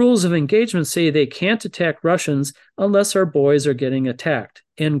 The rules of engagement say they can't attack Russians unless our boys are getting attacked,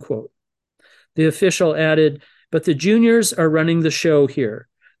 end quote. The official added, but the juniors are running the show here.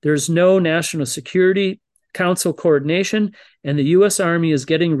 There's no National Security Council coordination, and the U.S. Army is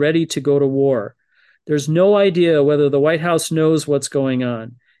getting ready to go to war. There's no idea whether the White House knows what's going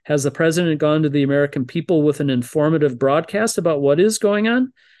on. Has the president gone to the American people with an informative broadcast about what is going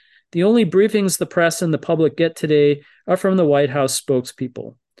on? The only briefings the press and the public get today are from the White House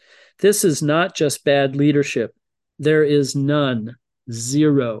spokespeople. This is not just bad leadership. There is none.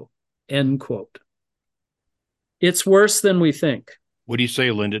 Zero. End quote. It's worse than we think. What do you say,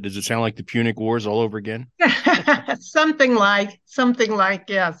 Linda? Does it sound like the Punic Wars all over again? Something like,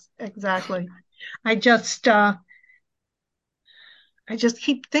 yes, exactly. I just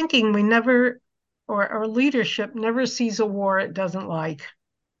keep thinking we never, or our leadership never sees a war it doesn't like.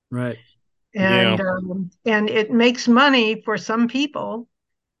 Right. And and it makes money for some people,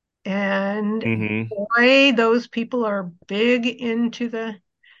 and boy, those people are big into the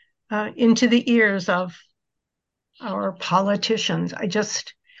ears of our politicians. I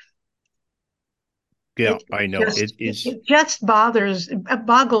know it just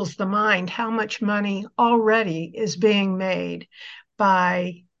boggles the mind how much money already is being made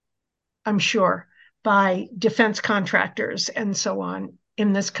by, I'm sure, by defense contractors and so on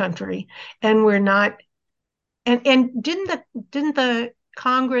in this country, and we're not. And didn't the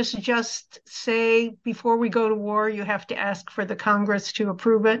Congress just say before we go to war you have to ask for the Congress to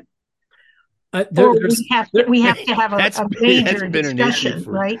approve it? We have to have a major discussion,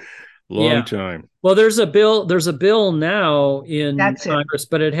 right? Long time. Well, there's a bill now in Congress,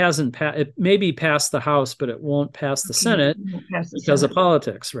 but it hasn't passed. It may be passed the House, but it won't pass the Senate because of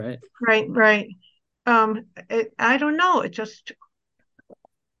politics, right? Right. I don't know.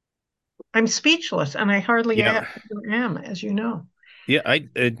 I'm speechless, and I hardly am, as you know. Yeah,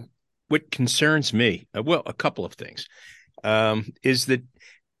 what concerns me, well, a couple of things, is that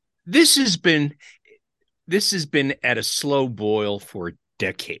this has been at a slow boil for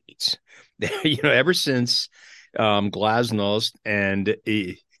decades. Ever since Glasnost and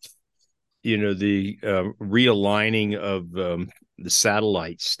the realigning of the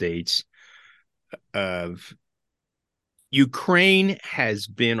satellite states, of Ukraine has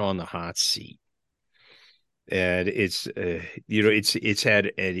been on the hot seat, and it's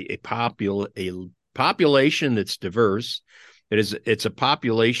had a population that's diverse. It's a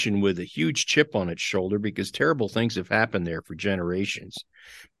population with a huge chip on its shoulder because terrible things have happened there for generations,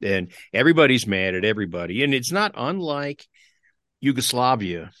 and everybody's mad at everybody. And it's not unlike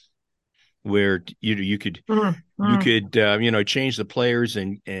Yugoslavia where you could change the players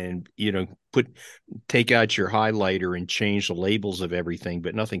and take out your highlighter and change the labels of everything,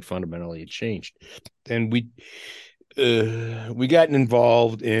 but nothing fundamentally had changed. And we got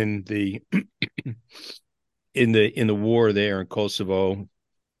involved in the in the war there in Kosovo,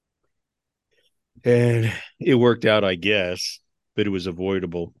 and it worked out, I guess, but it was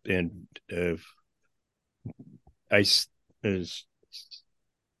avoidable. And it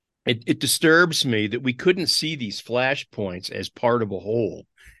disturbs me that we couldn't see these flashpoints as part of a whole,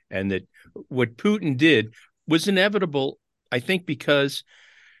 and that what Putin did was inevitable, I think, because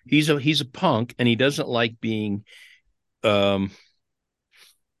he's a punk and he doesn't like being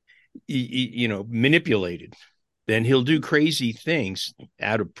manipulated. Then he'll do crazy things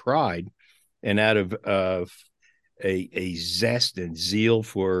out of pride and out of a zest and zeal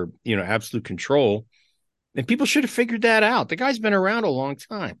for absolute control. And people should have figured that out. The guy's been around a long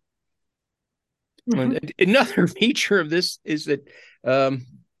time. Mm-hmm. Another feature of this is that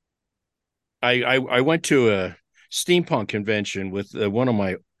I went to a steampunk convention with one of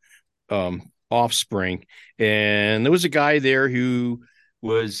my offspring, and there was a guy there who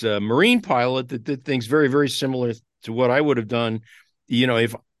was a Marine pilot that did things very, very similar to what I would have done,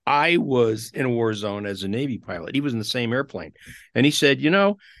 if I was in a war zone as a Navy pilot. He was in the same airplane, and he said,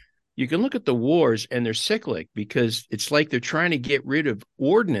 you can look at the wars and they're cyclic because it's like they're trying to get rid of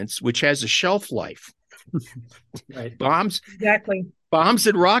ordnance, which has a shelf life. Right. Bombs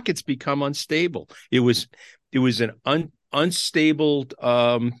and rockets become unstable. It was an unstable,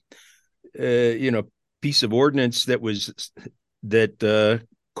 piece of ordnance that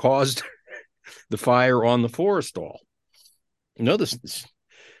caused the fire on the Forrestal. You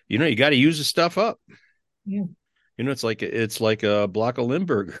got to use the stuff up. Yeah. It's like a block of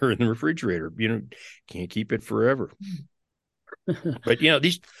Limburger in the refrigerator. Can't keep it forever. But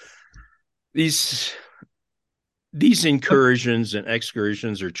these incursions and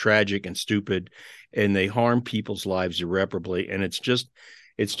excursions are tragic and stupid, and they harm people's lives irreparably. And it's just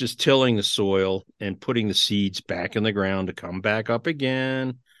tilling the soil and putting the seeds back in the ground to come back up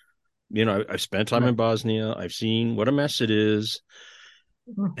again. I've spent time in Bosnia. I've seen what a mess it is,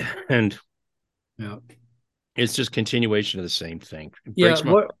 and it's just continuation of the same thing.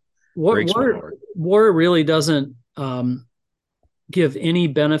 War really doesn't give any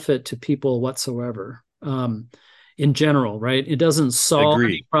benefit to people whatsoever. In general, right? It doesn't solve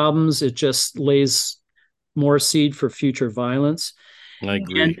any problems. It just lays more seed for future violence. I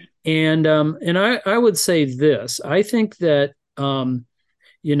agree. And I would say this. I think that Putin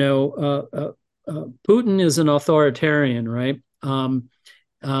is an authoritarian, right?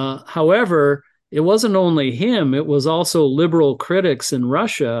 However, it wasn't only him. It was also liberal critics in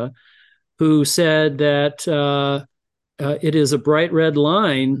Russia who said that it is a bright red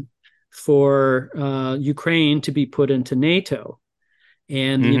line for Ukraine to be put into NATO.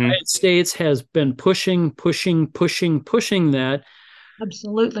 And the United States has been pushing that.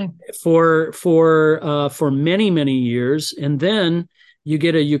 Absolutely. For many, many years. And then you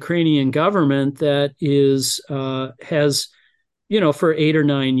get a Ukrainian government that has for 8 or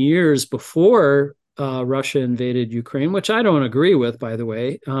 9 years before Russia invaded Ukraine, which I don't agree with, by the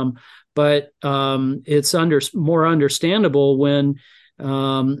way. But it's more understandable when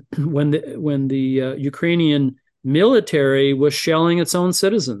the Ukrainian military was shelling its own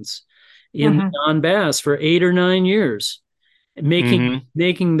citizens in the Donbass for 8 or 9 years,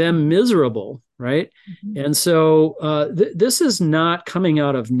 making them miserable, right? And so this is not coming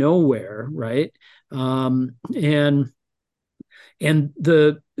out of nowhere, right? And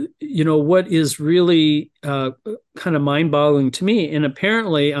the what is really kind of mind-boggling to me, and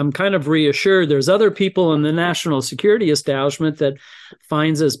apparently I'm kind of reassured there's other people in the national security establishment that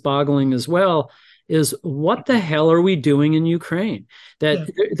finds this boggling as well, is what the hell are we doing in Ukraine? That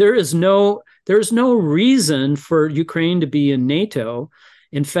there's no reason for Ukraine to be in NATO.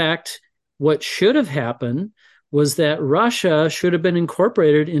 In fact, what should have happened was that Russia should have been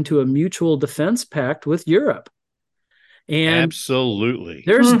incorporated into a mutual defense pact with Europe. And absolutely,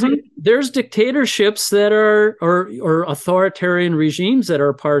 there's dictatorships that are or authoritarian regimes that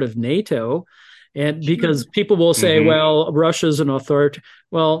are part of NATO, and because people will say, well, Russia's an authority.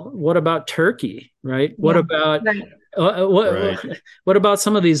 Well, what about Turkey, right? What about what about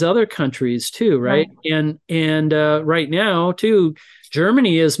some of these other countries too, right? And right now too,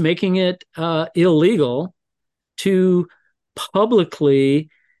 Germany is making it illegal to publicly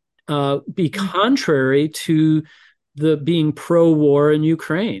be contrary to the being pro-war in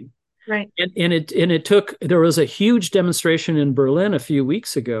Ukraine. Right. And it took, there was a huge demonstration in Berlin a few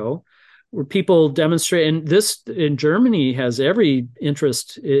weeks ago where people demonstrate, and this in Germany has every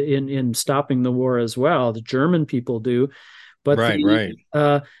interest in stopping the war as well. The German people do, but right.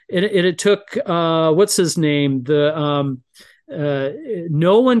 It took what's his name? No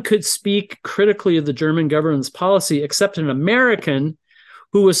one could speak critically of the German government's policy except an American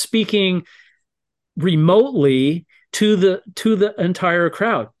who was speaking remotely to the entire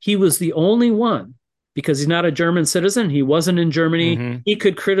crowd. He was the only one, because he's not a German citizen. He wasn't in Germany. Mm-hmm. He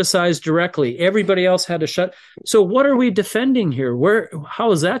could criticize directly. Everybody else had to shut. So what are we defending here?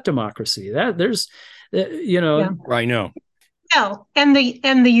 How is that democracy? That there's, I know. Well, and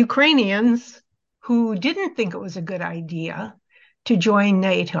the Ukrainians who didn't think it was a good idea to join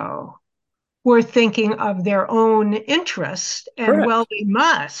NATO were thinking of their own interest, and Correct. well, they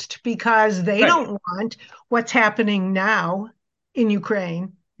must, because they don't want what's happening now in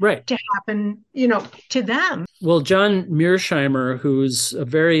Ukraine to happen, to them. Well, John Mearsheimer, who's a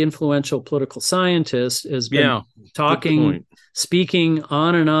very influential political scientist, has been speaking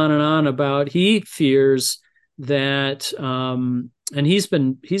on and on and on about, he fears that, and he's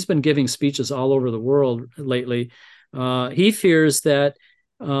been giving speeches all over the world lately. He fears that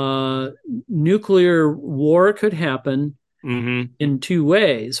nuclear war could happen in two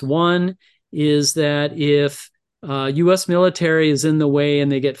ways. One is that if U.S. military is in the way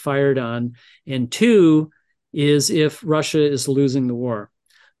and they get fired on, and two is if Russia is losing the war.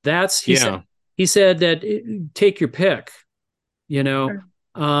 He said that take your pick, Sure.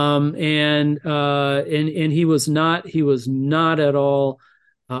 And he was not at all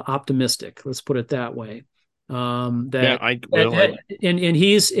optimistic. Let's put it that way. He's not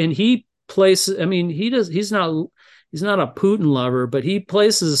a Putin lover, but he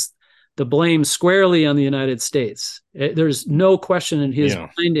places the blame squarely on the United States. There's no question in his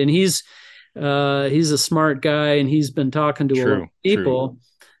mind, and he's a smart guy, and he's been talking to a lot of people,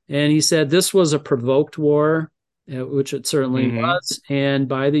 and he said this was a provoked war, which it certainly was, and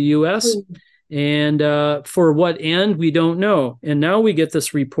by the U.S. And for what end, we don't know. And now we get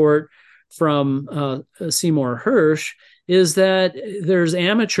this report from Seymour Hersh, is that there's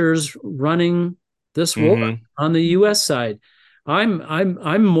amateurs running this war on the U.S. side.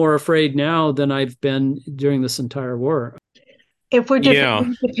 I'm more afraid now than I've been during this entire war. If we're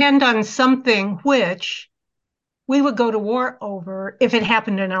we depend on something which we would go to war over if it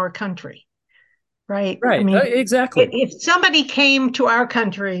happened in our country, right? Right. I mean, exactly. If somebody came to our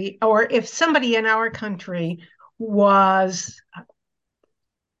country, or if somebody in our country was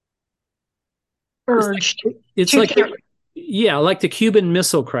urged, like the Cuban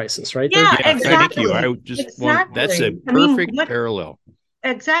Missile Crisis, right? Yeah, exactly. Thank you. That's a perfect parallel.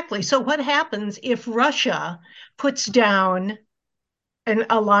 Exactly. So what happens if Russia puts down an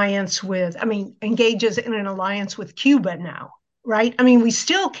alliance engages in an alliance with Cuba now, right? I mean, we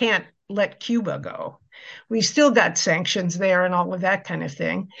still can't let Cuba go. We still got sanctions there and all of that kind of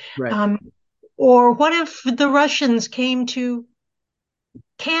thing. Right. Or what if the Russians came to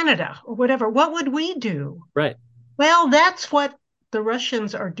Canada or whatever? What would we do? Right. Well, that's what the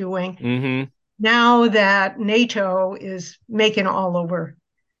Russians are doing now that NATO is making all over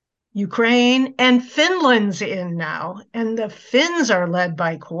Ukraine, and Finland's in now, and the Finns are led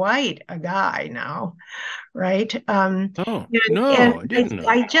by quite a guy now, right? I didn't know.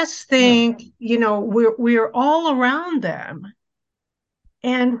 I just think, we're all around them,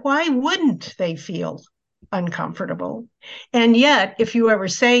 and why wouldn't they feel uncomfortable? And yet, if you ever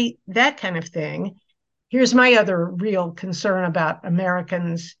say that kind of thing, here's my other real concern about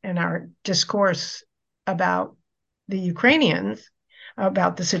Americans and our discourse about the Ukrainians,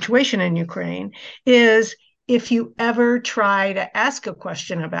 about the situation in Ukraine, is if you ever try to ask a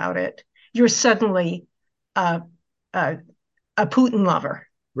question about it, you're suddenly a Putin lover,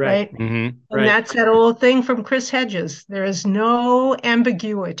 right? Mm-hmm. And that's that old thing from Chris Hedges. There is no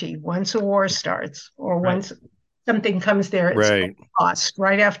ambiguity once a war starts, or once something comes there, it's lost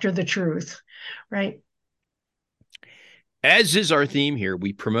right after the truth, right? As is our theme here,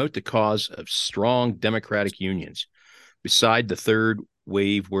 we promote the cause of strong democratic unions. Beside the third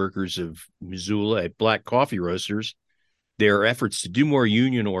wave workers of Missoula at Black Coffee Roasters, there are efforts to do more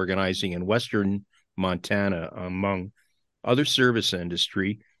union organizing in Western Montana among other service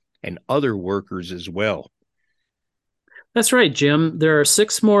industry and other workers as well. That's right, Jim. There are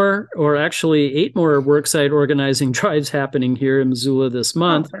 6 more, or actually 8 more worksite organizing drives happening here in Missoula this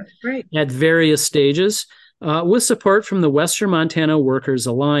month at various stages. With support from the Western Montana Workers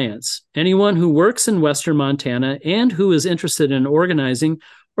Alliance. Anyone who works in Western Montana and who is interested in organizing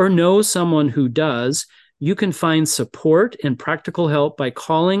or knows someone who does, you can find support and practical help by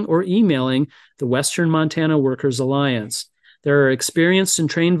calling or emailing the Western Montana Workers Alliance. There are experienced and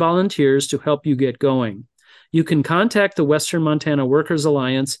trained volunteers to help you get going. You can contact the Western Montana Workers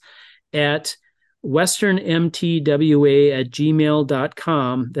Alliance at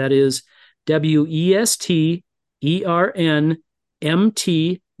westernmtwa@gmail.com. That is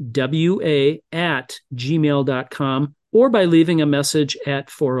WESTERNMTWA@gmail.com, or by leaving a message at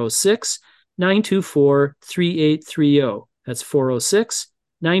 406-924-3830. That's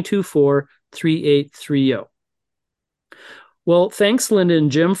 406-924-3830. Well, thanks, Linda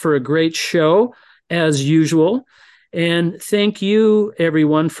and Jim, for a great show, as usual. And thank you,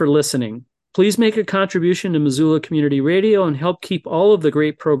 everyone, for listening. Please make a contribution to Missoula Community Radio and help keep all of the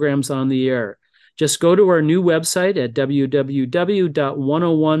great programs on the air. Just go to our new website at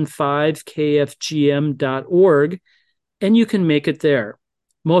www.1015kfgm.org, and you can make it there.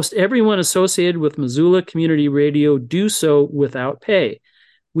 Most everyone associated with Missoula Community Radio do so without pay.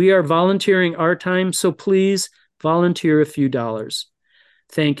 We are volunteering our time, so please volunteer a few dollars.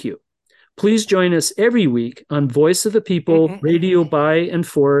 Thank you. Please join us every week on Voice of the People, radio by and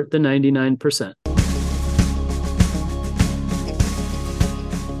for the 99%.